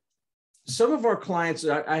 But some of our clients,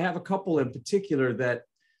 I have a couple in particular that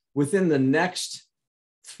within the next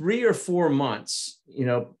 3 or 4 months,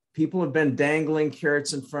 people have been dangling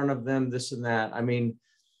carrots in front of them, this and that. I mean,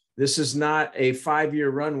 this is not a 5-year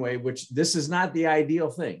runway, which this is not the ideal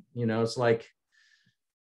thing. It's like,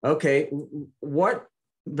 okay, what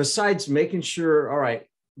besides making sure, all right,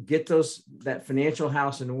 get that financial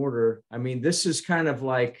house in order. I mean, this is kind of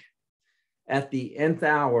like at the nth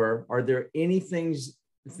hour, are there any things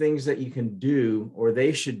that you can do or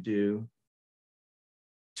they should do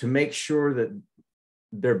to make sure that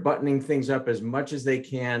they're buttoning things up as much as they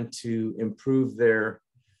can to improve their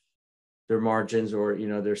margins or,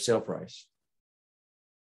 their sale price?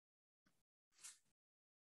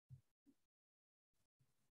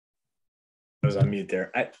 I was on mute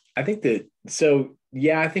there. I think that, so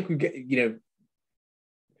yeah, I think we get,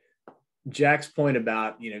 Jack's point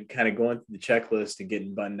about, kind of going through the checklist and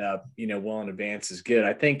getting buttoned up, well in advance is good.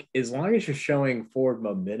 I think as long as you're showing forward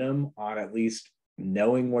momentum on at least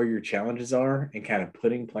knowing where your challenges are and kind of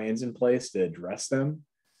putting plans in place to address them,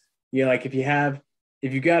 like if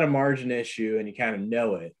you've got a margin issue and you kind of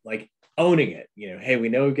know it, like owning it, hey, we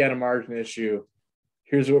know we've got a margin issue.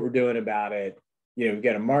 Here's what we're doing about it. We've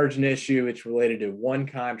got a margin issue. It's related to one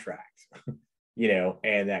contract,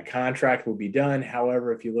 and that contract will be done.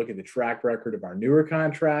 However, if you look at the track record of our newer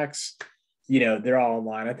contracts, they're all in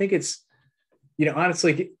line. I think it's,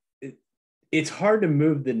 honestly, it's hard to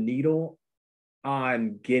move the needle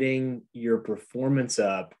on getting your performance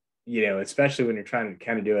up, especially when you're trying to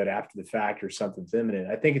kind of do it after the fact or something's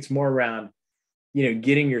imminent. I think it's more around,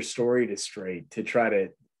 getting your story to straight to try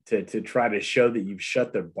to show that you've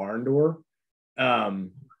shut the barn door.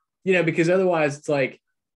 Because otherwise it's like,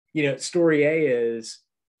 story A is,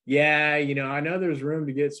 yeah, I know there's room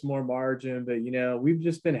to get some more margin, but, we've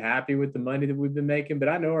just been happy with the money that we've been making, but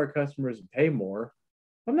I know our customers pay more.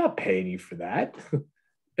 I'm not paying you for that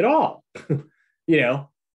at all,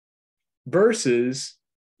 versus,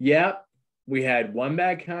 yep, we had one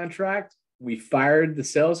bad contract. We fired the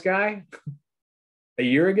sales guy a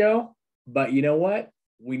year ago, but you know what?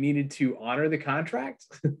 We needed to honor the contract,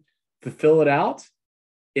 fulfill it out.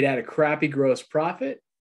 It had a crappy gross profit.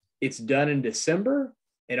 It's done in December,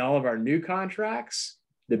 and all of our new contracts,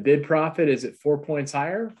 the bid profit is at 4 points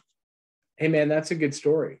higher. Hey man, that's a good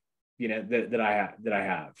story, that I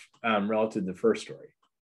have relative to the first story.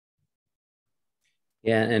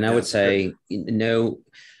 Yeah. And I would say,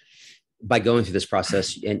 by going through this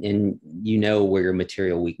process and where your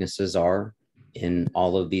material weaknesses are in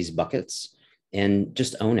all of these buckets, and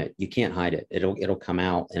just own it. You can't hide it. It'll come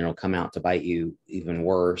out, and it'll come out to bite you even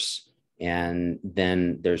worse. And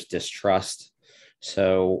then there's distrust.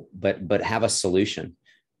 So, but have a solution.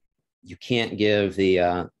 You can't give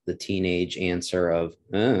the teenage answer of,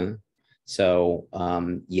 so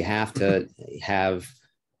you have to have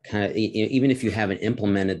kind of, even if you haven't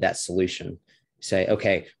implemented that solution, say,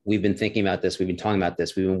 okay, we've been thinking about this. We've been talking about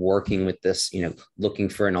this. We've been working with this, looking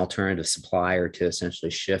for an alternative supplier to essentially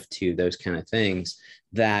shift to those kind of things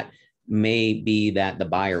that may be that the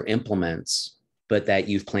buyer implements, but that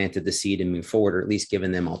you've planted the seed and move forward, or at least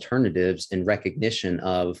given them alternatives in recognition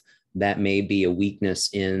of that may be a weakness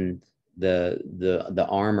in the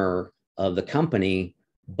armor of the company,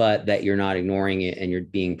 but that you're not ignoring it and you're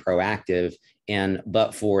being proactive.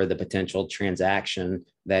 But for the potential transaction,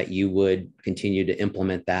 that you would continue to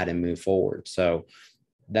implement that and move forward. So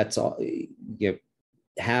that's all.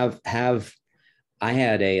 I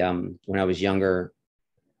had when I was younger,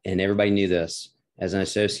 and everybody knew this as an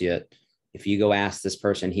associate, if you go ask this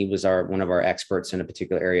person, he was one of our experts in a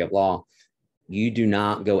particular area of law, you do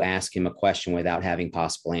not go ask him a question without having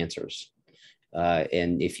possible answers.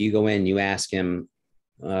 And if you go in, you ask him,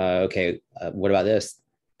 okay, what about this?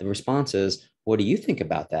 The response is, what do you think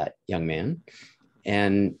about that, young man?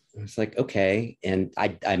 And it's like, okay. And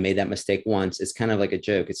I made that mistake once. It's kind of like a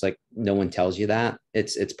joke. It's like, no one tells you that.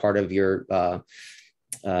 It's part of your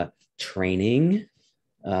training,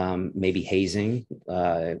 maybe hazing.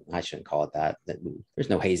 I shouldn't call it that. There's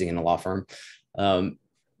no hazing in a law firm.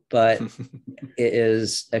 But it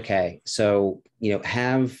is, okay, so,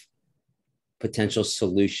 have potential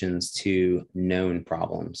solutions to known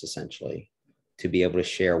problems, essentially, to be able to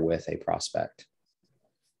share with a prospect.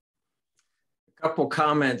 A couple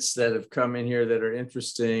comments that have come in here that are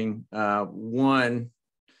interesting. One,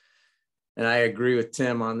 and I agree with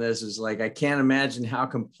Tim on this, is like, I can't imagine how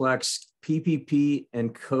complex PPP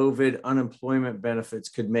and COVID unemployment benefits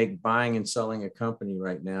could make buying and selling a company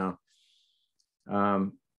right now.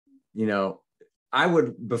 I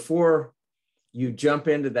would, before you jump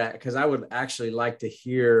into that, because I would actually like to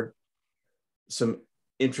hear some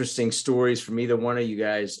interesting stories from either one of you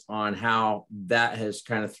guys on how that has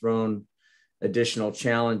kind of thrown additional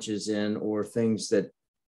challenges in, or things that,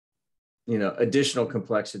 additional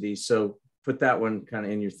complexities. So put that one kind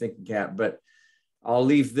of in your thinking cap, but I'll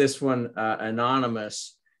leave this one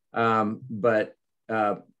anonymous. But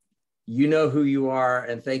you know who you are,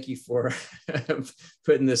 and thank you for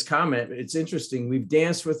putting this comment. It's interesting. We've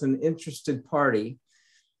danced with an interested party,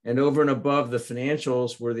 and over and above the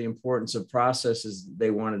financials were the importance of processes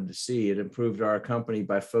they wanted to see. It improved our company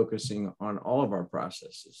by focusing on all of our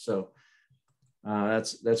processes. So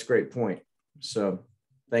that's a great point. So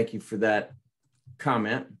thank you for that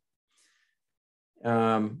comment.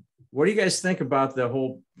 What do you guys think about the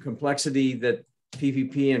whole complexity that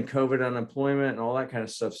PPP and COVID unemployment and all that kind of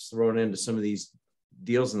stuff's thrown into some of these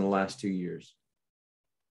deals in the last 2 years?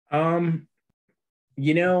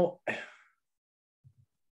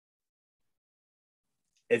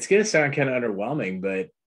 It's going to sound kind of underwhelming, but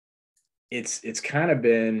it's kind of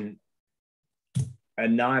been a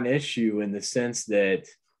non-issue in the sense that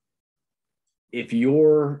if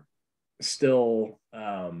you're still,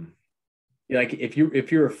 like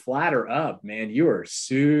if you're flat or up, man, you are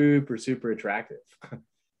super, super attractive,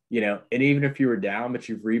 and even if you were down, but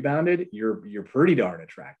you've rebounded, you're pretty darn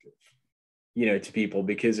attractive, to people,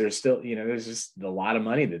 because there's still, there's just a lot of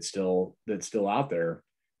money that's still out there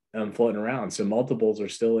floating around. So multiples are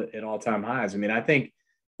still at all-time highs. I mean, I think,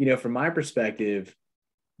 from my perspective,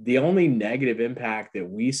 the only negative impact that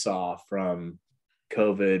we saw from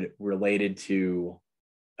COVID related to,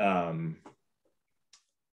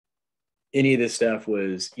 any of this stuff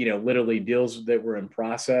was, literally deals that were in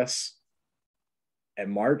process at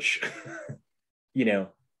March,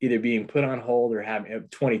 either being put on hold or having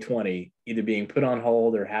 2020, either being put on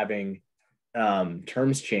hold or having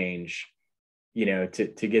terms change,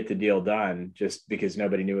 to get the deal done, just because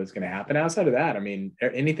nobody knew what was going to happen. Outside of that, I mean,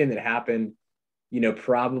 anything that happened,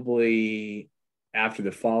 probably after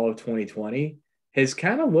the fall of 2020 has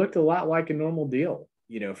kind of looked a lot like a normal deal,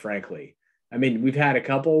 frankly. I mean, we've had a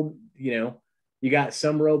couple, you got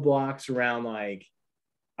some roadblocks around, like,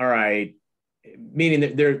 all right, meaning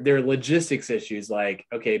that there are logistics issues, like,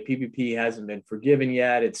 okay, PPP hasn't been forgiven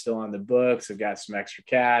yet. It's still on the books. I've got some extra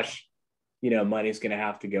cash, money's going to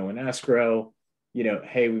have to go in escrow.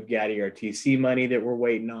 Hey, we've got ERTC money that we're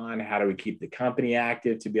waiting on. How do we keep the company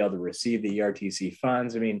active to be able to receive the ERTC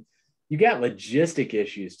funds? I mean, you got logistic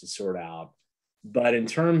issues to sort out, but in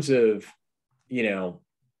terms of,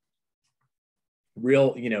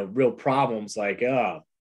 real problems, like,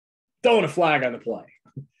 throwing a flag on the play,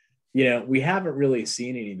 we haven't really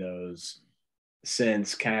seen any of those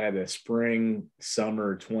since kind of the spring,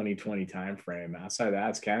 summer 2020 timeframe. Outside of that,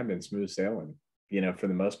 it's kind of been smooth sailing, for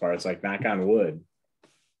the most part. It's like, knock on wood.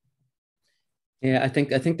 Yeah, I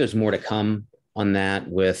think there's more to come on that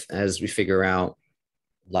as we figure out,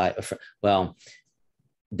 well,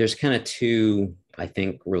 there's kind of two, I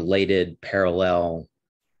think, related parallel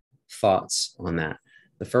thoughts on that.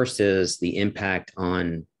 The first is the impact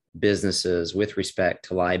on businesses with respect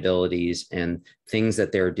to liabilities and things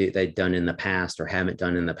that they've done in the past or haven't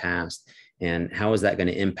done in the past, and how is that going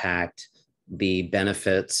to impact the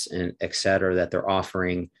benefits and et cetera that they're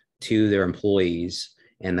offering to their employees,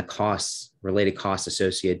 and the related costs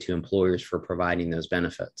associated to employers for providing those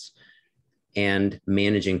benefits, and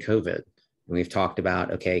managing COVID. And we've talked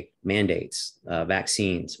about, okay, mandates,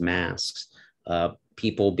 vaccines, masks,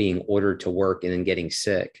 people being ordered to work and then getting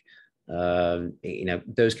sick,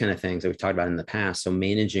 those kind of things that we've talked about in the past. So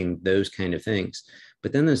managing those kind of things.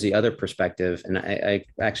 But then there's the other perspective, and I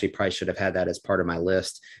actually probably should have had that as part of my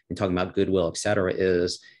list in talking about goodwill, et cetera,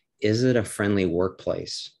 is it a friendly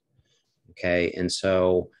workplace? Okay. And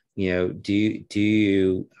so, are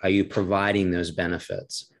you providing those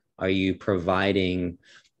benefits? Are you providing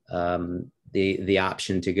the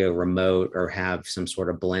option to go remote or have some sort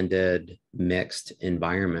of blended, mixed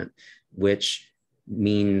environment, which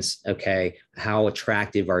means, okay, how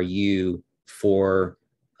attractive are you for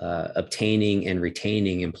obtaining and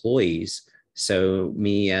retaining employees. So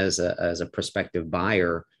me as a prospective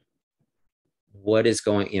buyer, what is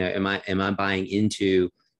going, am I buying into,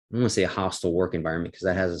 I don't want to say a hostile work environment because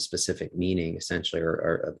that has a specific meaning essentially,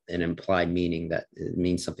 or an implied meaning that it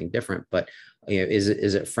means something different. But is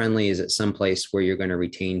it friendly? Is it someplace where you're going to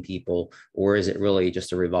retain people, or is it really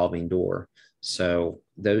just a revolving door? So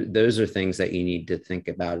those are things that you need to think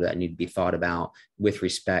about, that need to be thought about with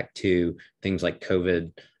respect to things like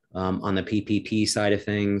COVID. On the PPP side of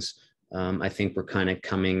things, I think we're kind of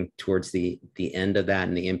coming towards the end of that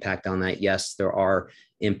and the impact on that. Yes, there are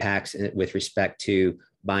impacts with respect to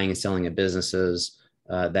buying and selling of businesses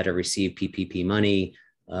that have received PPP money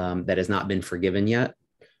that has not been forgiven yet.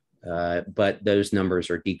 But those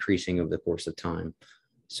numbers are decreasing over the course of time.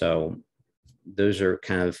 So those are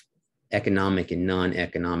kind of economic and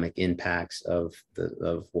non-economic impacts of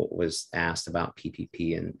what was asked about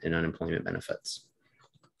PPP and unemployment benefits.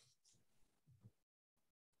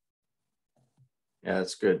 Yeah,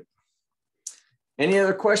 that's good. Any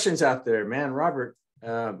other questions out there? Man, Robert,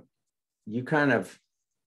 you kind of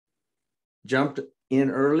jumped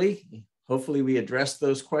in early. Hopefully we addressed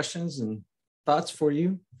those questions and thoughts for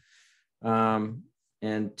you.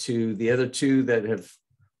 And to the other two that have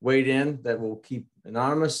weighed in that will keep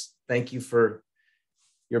anonymous, thank you for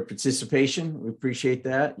your participation. We appreciate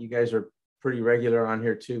that. You guys are pretty regular on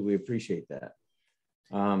here too. We appreciate that.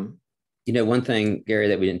 One thing, Gary,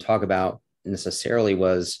 that we didn't talk about necessarily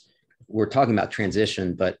was, we're talking about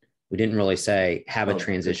transition, but we didn't really say have a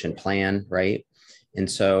transition plan, right? And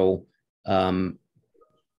so, and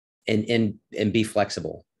be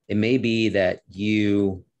flexible. It may be that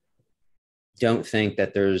you don't think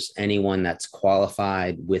that there's anyone that's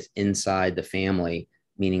qualified with inside the family,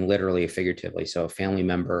 meaning literally or figuratively. So a family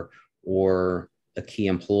member or a key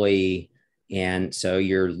employee. And so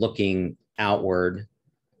you're looking outward,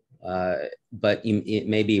 but it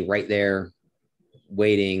may be right there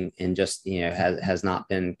waiting and just, has not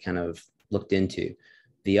been kind of looked into.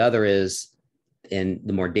 The other is, and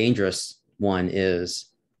the more dangerous one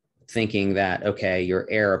is thinking that, okay, your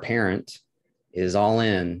heir apparent is all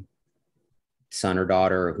in, son or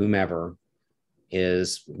daughter or whomever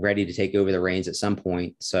is ready to take over the reins at some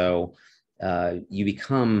point. So you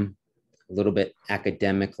become a little bit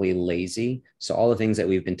academically lazy. So all the things that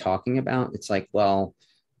we've been talking about, it's like, well,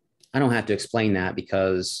 I don't have to explain that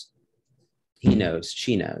because he knows,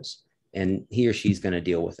 she knows, and he or she's going to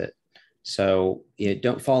deal with it. So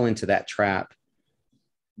don't fall into that trap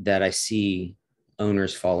that I see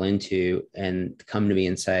owners fall into and come to me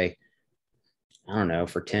and say, I don't know,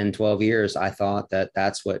 for 10, 12 years, I thought that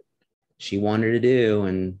that's what she wanted to do.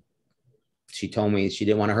 And she told me she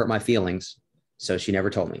didn't want to hurt my feelings. So she never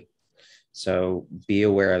told me. So be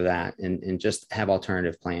aware of that and just have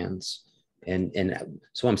alternative plans. And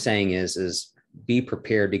so what I'm saying is be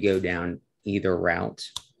prepared to go down either route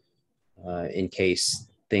in case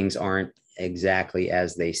things aren't exactly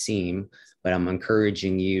as they seem. But I'm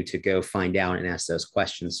encouraging you to go find out and ask those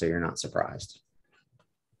questions so you're not surprised.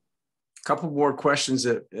 A couple more questions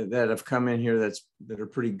that have come in here that are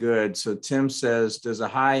pretty good. So Tim says, does a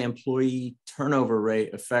high employee turnover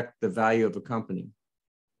rate affect the value of a company?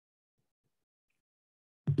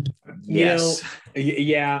 Yes.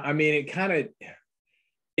 Yeah. I mean, it kind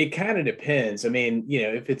of depends. I mean,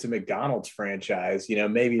 if it's a McDonald's franchise,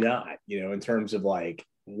 maybe not, in terms of what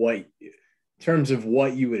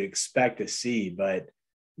you would expect to see. But,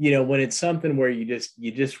 when it's something where you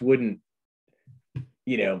just wouldn't,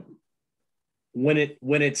 when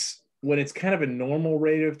it's kind of a normal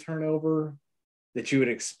rate of turnover that you would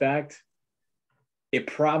expect, it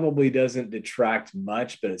probably doesn't detract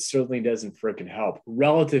much, but it certainly doesn't freaking help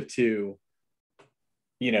relative to,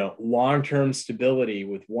 long-term stability,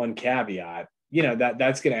 with one caveat,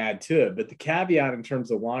 that's going to add to it. But the caveat in terms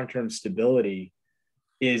of long-term stability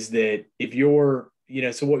is that if you're,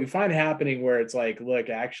 so what we find happening where it's like, look,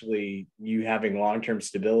 actually you having long-term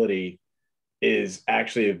stability is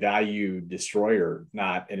actually a value destroyer,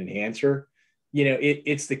 not an enhancer.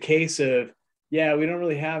 It's the case of, yeah, we don't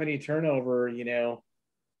really have any turnover,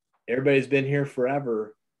 everybody's been here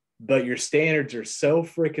forever, but your standards are so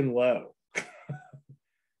freaking low,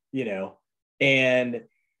 and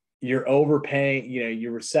you're overpaying,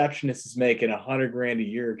 your receptionist is making $100,000 a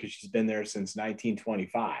year because she's been there since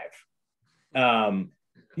 1925. How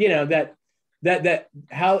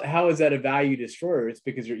is that a value destroyer? It's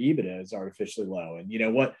because your EBITDA is artificially low. And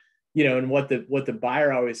what the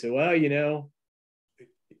buyer always said, well,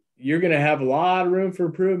 you're going to have a lot of room for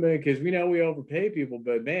improvement because we know we overpay people,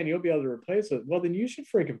 but man, you'll be able to replace it. Well, then you should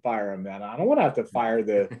freaking fire them, man. I don't want to have to fire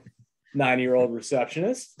the 9-year-old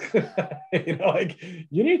receptionist. Like,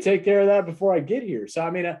 you need to take care of that before I get here. So,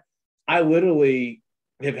 I mean, I literally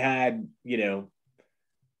have had,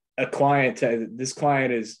 a client, this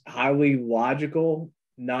client is highly logical,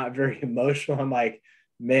 not very emotional. I'm like,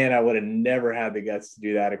 man, I would have never had the guts to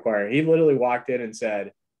do that acquire. He literally walked in and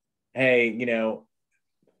said, hey,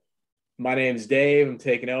 my name's Dave. I'm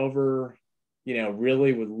taking over,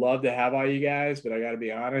 really would love to have all you guys, but I got to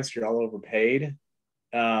be honest, you're all overpaid.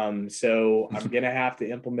 So I'm going to have to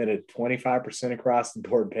implement a 25% across the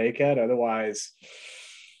board pay cut. Otherwise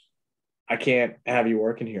I can't have you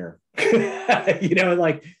working here.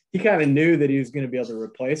 Like, he kind of knew that he was going to be able to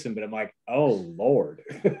replace him, but I'm like, oh Lord.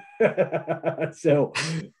 So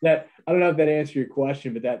that, I don't know if that answered your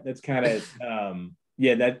question, but that's kind of,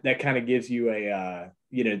 that kind of gives you a,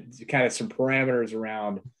 kind of some parameters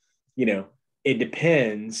around, it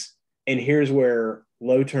depends. And here's where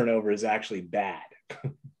low turnover is actually bad.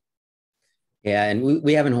 Yeah. And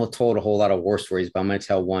we haven't told a whole lot of war stories, but I'm going to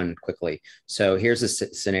tell one quickly. So here's a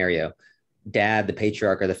scenario. Dad, the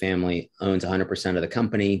patriarch of the family, owns 100% of the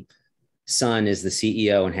company. Son is the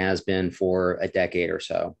CEO and has been for a decade or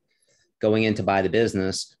so. Going in to buy the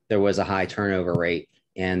business, there was a high turnover rate.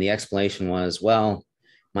 And the explanation was, well,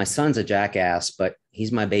 my son's a jackass, but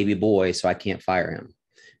he's my baby boy, so I can't fire him.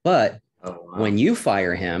 But when you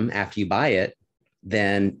fire him after you buy it,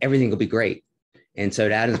 then everything will be great. And so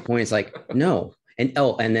to Adam's point, it's like, no. And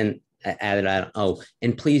then added,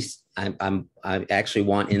 and please, I actually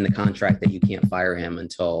want in the contract that you can't fire him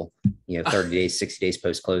until 30 days, 60 days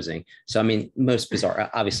post closing. So I mean, most bizarre.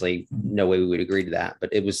 Obviously, no way we would agree to that.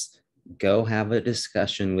 But it was, go have a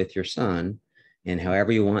discussion with your son, and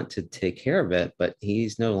however you want to take care of it. But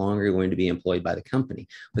he's no longer going to be employed by the company.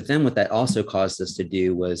 But then what that also caused us to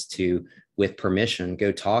do was to, with permission,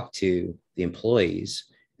 go talk to the employees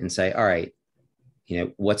and say, all right,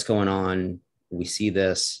 what's going on? We see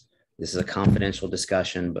this. This is a confidential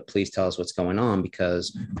discussion, but please tell us what's going on,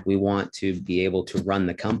 because we want to be able to run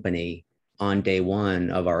the company on day one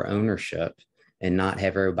of our ownership and not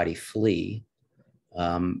have everybody flee.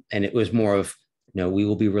 And it was more of, we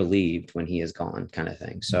will be relieved when he is gone kind of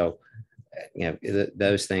thing. So,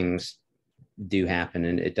 those things do happen,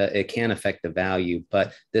 and it can affect the value,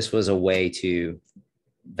 but this was a way to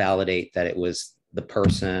validate that it was the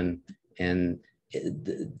person. And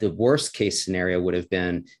the worst case scenario would have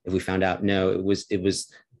been if we found out, no, it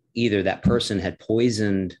was either that person had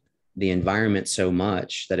poisoned the environment so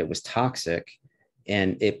much that it was toxic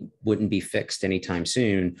and it wouldn't be fixed anytime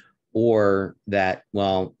soon, or that,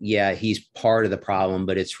 well, yeah, he's part of the problem,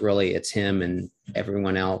 but it's him and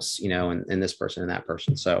everyone else, and this person and that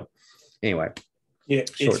person. So anyway,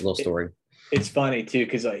 short little story. It's funny too,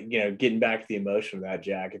 because getting back to the emotion of that,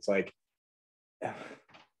 Jack, it's like,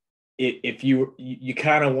 if you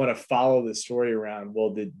kind of want to follow the story around, well,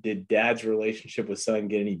 did Dad's relationship with son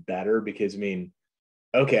get any better? Because I mean,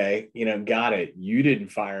 okay, got it. You didn't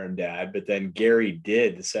fire him, Dad, but then Gary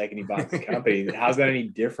did the second he bought the company. How's that any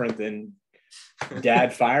different than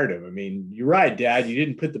Dad fired him? I mean, you're right, Dad. You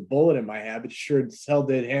didn't put the bullet in my head, but you sure as hell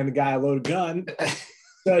did hand the guy a loaded gun.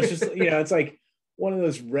 So it's just, it's like one of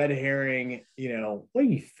those red herring, what are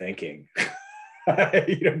you thinking?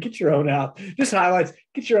 Get your own house. Just highlights.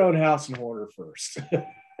 Get your own house in order first.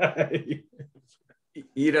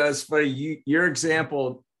 It's funny. Your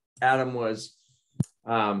example, Adam, was,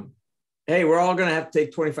 hey, we're all going to have to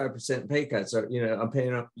take 25% pay cuts. So, I'm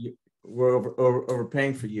paying up. We're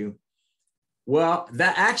overpaying for you. Well,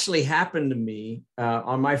 that actually happened to me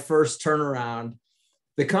on my first turnaround.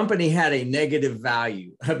 The company had a negative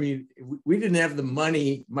value. I mean, we didn't have the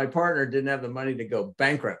money. My partner didn't have the money to go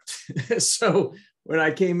bankrupt. So when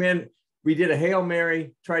I came in, we did a Hail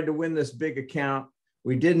Mary, tried to win this big account.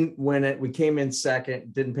 We didn't win it. We came in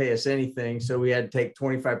second, didn't pay us anything. So we had to take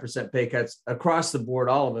 25% pay cuts across the board,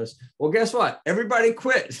 all of us. Well, guess what? Everybody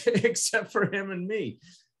quit except for him and me.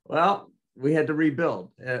 Well, we had to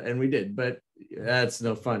rebuild, and we did, but that's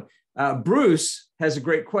no fun. Bruce has a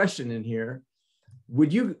great question in here.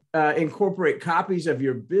 Would you incorporate copies of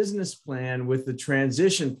your business plan with the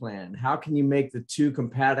transition plan? How can you make the two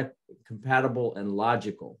compatible and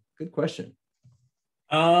logical? Good question.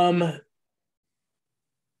 Assuming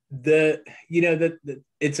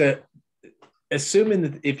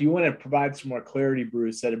that if you want to provide some more clarity,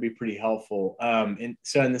 Bruce, that'd be pretty helpful. And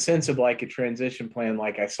so in the sense of like a transition plan,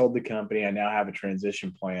 like I sold the company, I now have a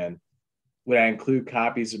transition plan. Would I include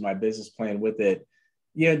copies of my business plan with it?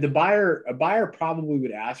 A buyer probably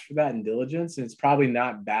would ask for that in diligence, and it's probably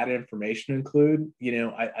not bad information to include.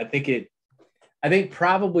 I think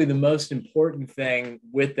probably the most important thing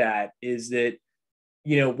with that is that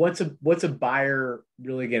what's a buyer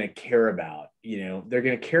really going to care about? They're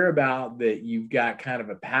going to care about that you've got kind of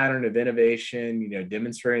a pattern of innovation,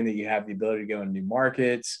 demonstrating that you have the ability to go in new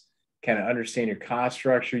markets, kind of understand your cost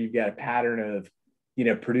structure. You've got a pattern of,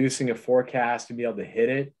 producing a forecast to be able to hit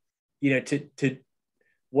it. To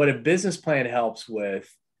what a business plan helps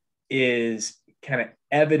with is kind of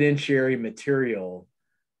evidentiary material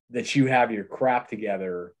that you have your crap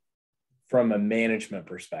together from a management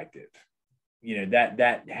perspective.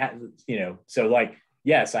 So like,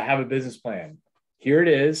 yes, I have a business plan. Here it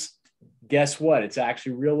is. Guess what? It's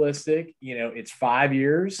actually realistic. It's 5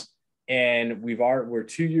 years and we're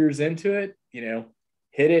 2 years into it,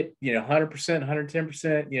 hit it, 100%,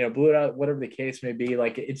 110%, blew it out, whatever the case may be.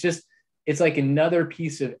 Like, it's like another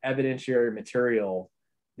piece of evidentiary material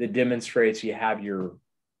that demonstrates you have your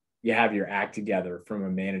act together from a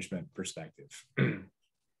management perspective.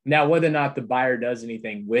 Now, whether or not the buyer does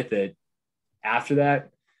anything with it after that,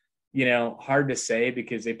 hard to say,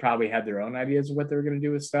 because they probably have their own ideas of what they're going to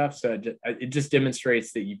do with stuff. So it just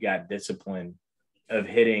demonstrates that you've got discipline of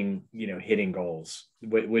hitting goals,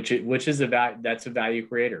 which is that's a value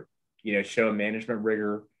creator. Show a management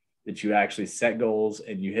rigor that you actually set goals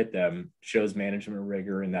and you hit them, shows management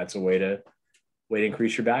rigor, and that's a way to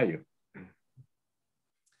increase your value.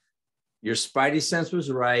 Your spidey sense was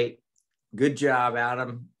right. Good job,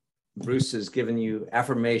 Adam. Bruce has given you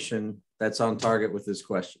affirmation that's on target with this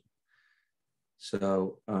question.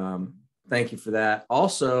 So thank you for that.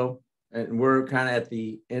 Also, and we're kind of at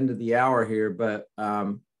the end of the hour here, but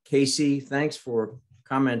Casey, thanks for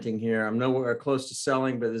commenting here. I'm nowhere close to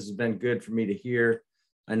selling, but this has been good for me to hear.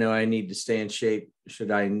 I know I need to stay in shape should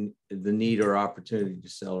the need or opportunity to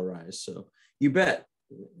sell arise. So you bet.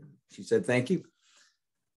 She said, thank you.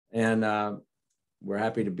 And we're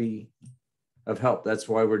happy to be of help. That's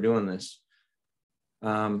why we're doing this.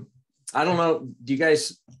 I don't know. Do you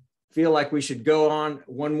guys feel like we should go on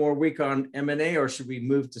one more week on M&A, or should we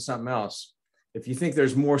move to something else? If you think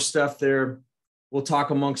there's more stuff there, we'll talk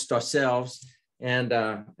amongst ourselves and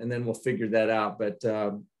then we'll figure that out. But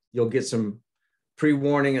you'll get some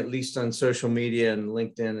pre-warning, at least on social media and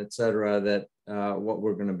LinkedIn, et cetera, that what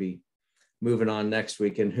we're going to be moving on next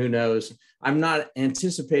week. And who knows, I'm not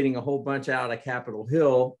anticipating a whole bunch out of Capitol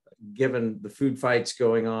Hill, given the food fights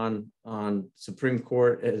going on Supreme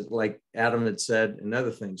Court, as like Adam had said, and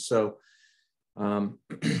other things. So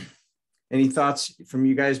any thoughts from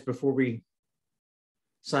you guys before we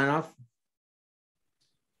sign off?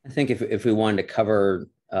 I think if we wanted to cover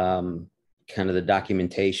kind of the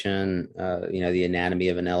documentation, the anatomy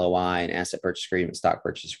of an LOI, an asset purchase agreement, stock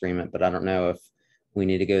purchase agreement, but I don't know if we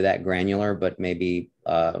need to go that granular, but maybe,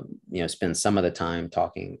 spend some of the time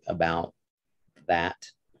talking about that,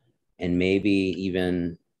 and maybe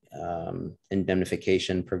even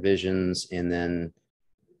indemnification provisions, and then,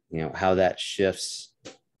 how that shifts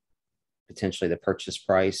potentially the purchase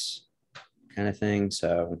price kind of thing.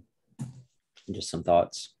 So just some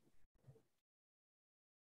thoughts.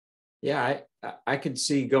 Yeah, I could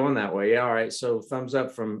see going that way. Yeah, all right. So thumbs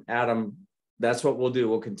up from Adam. That's what we'll do.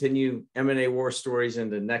 We'll continue M&A war stories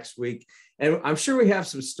into next week. And I'm sure we have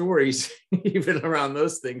some stories even around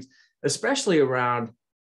those things, especially around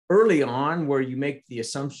early on, where you make the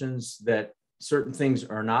assumptions that certain things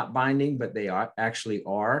are not binding, but they actually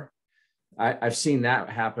are. I've seen that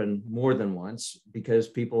happen more than once because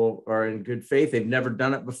people are in good faith. They've never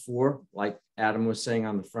done it before, like Adam was saying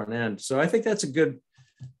on the front end. So I think that's a good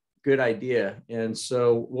idea. And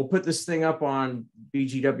so we'll put this thing up on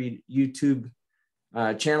BGW YouTube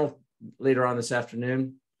channel later on this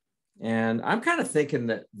afternoon. And I'm kind of thinking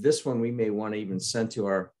that this one we may want to even send to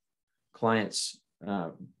our clients.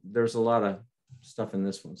 There's a lot of stuff in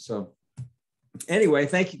this one. So anyway,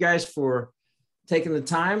 thank you guys for taking the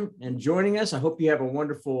time and joining us. I hope you have a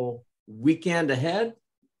wonderful weekend ahead,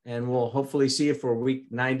 and we'll hopefully see you for week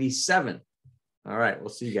 97. All right, we'll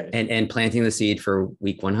see you guys. And planting the seed for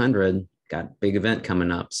week 100. Got a big event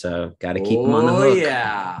coming up, so got to keep them on the hook. Oh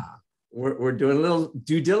yeah, we're doing a little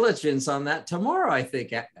due diligence on that tomorrow, I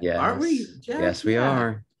think. Yes. Aren't we, Jack? Yes, we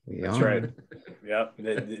are. That's right. Yep.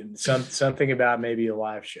 Something about maybe a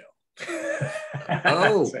live show.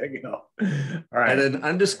 Oh, all right. At an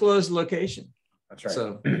undisclosed location. That's right.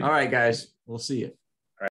 So, all right, guys, we'll see you.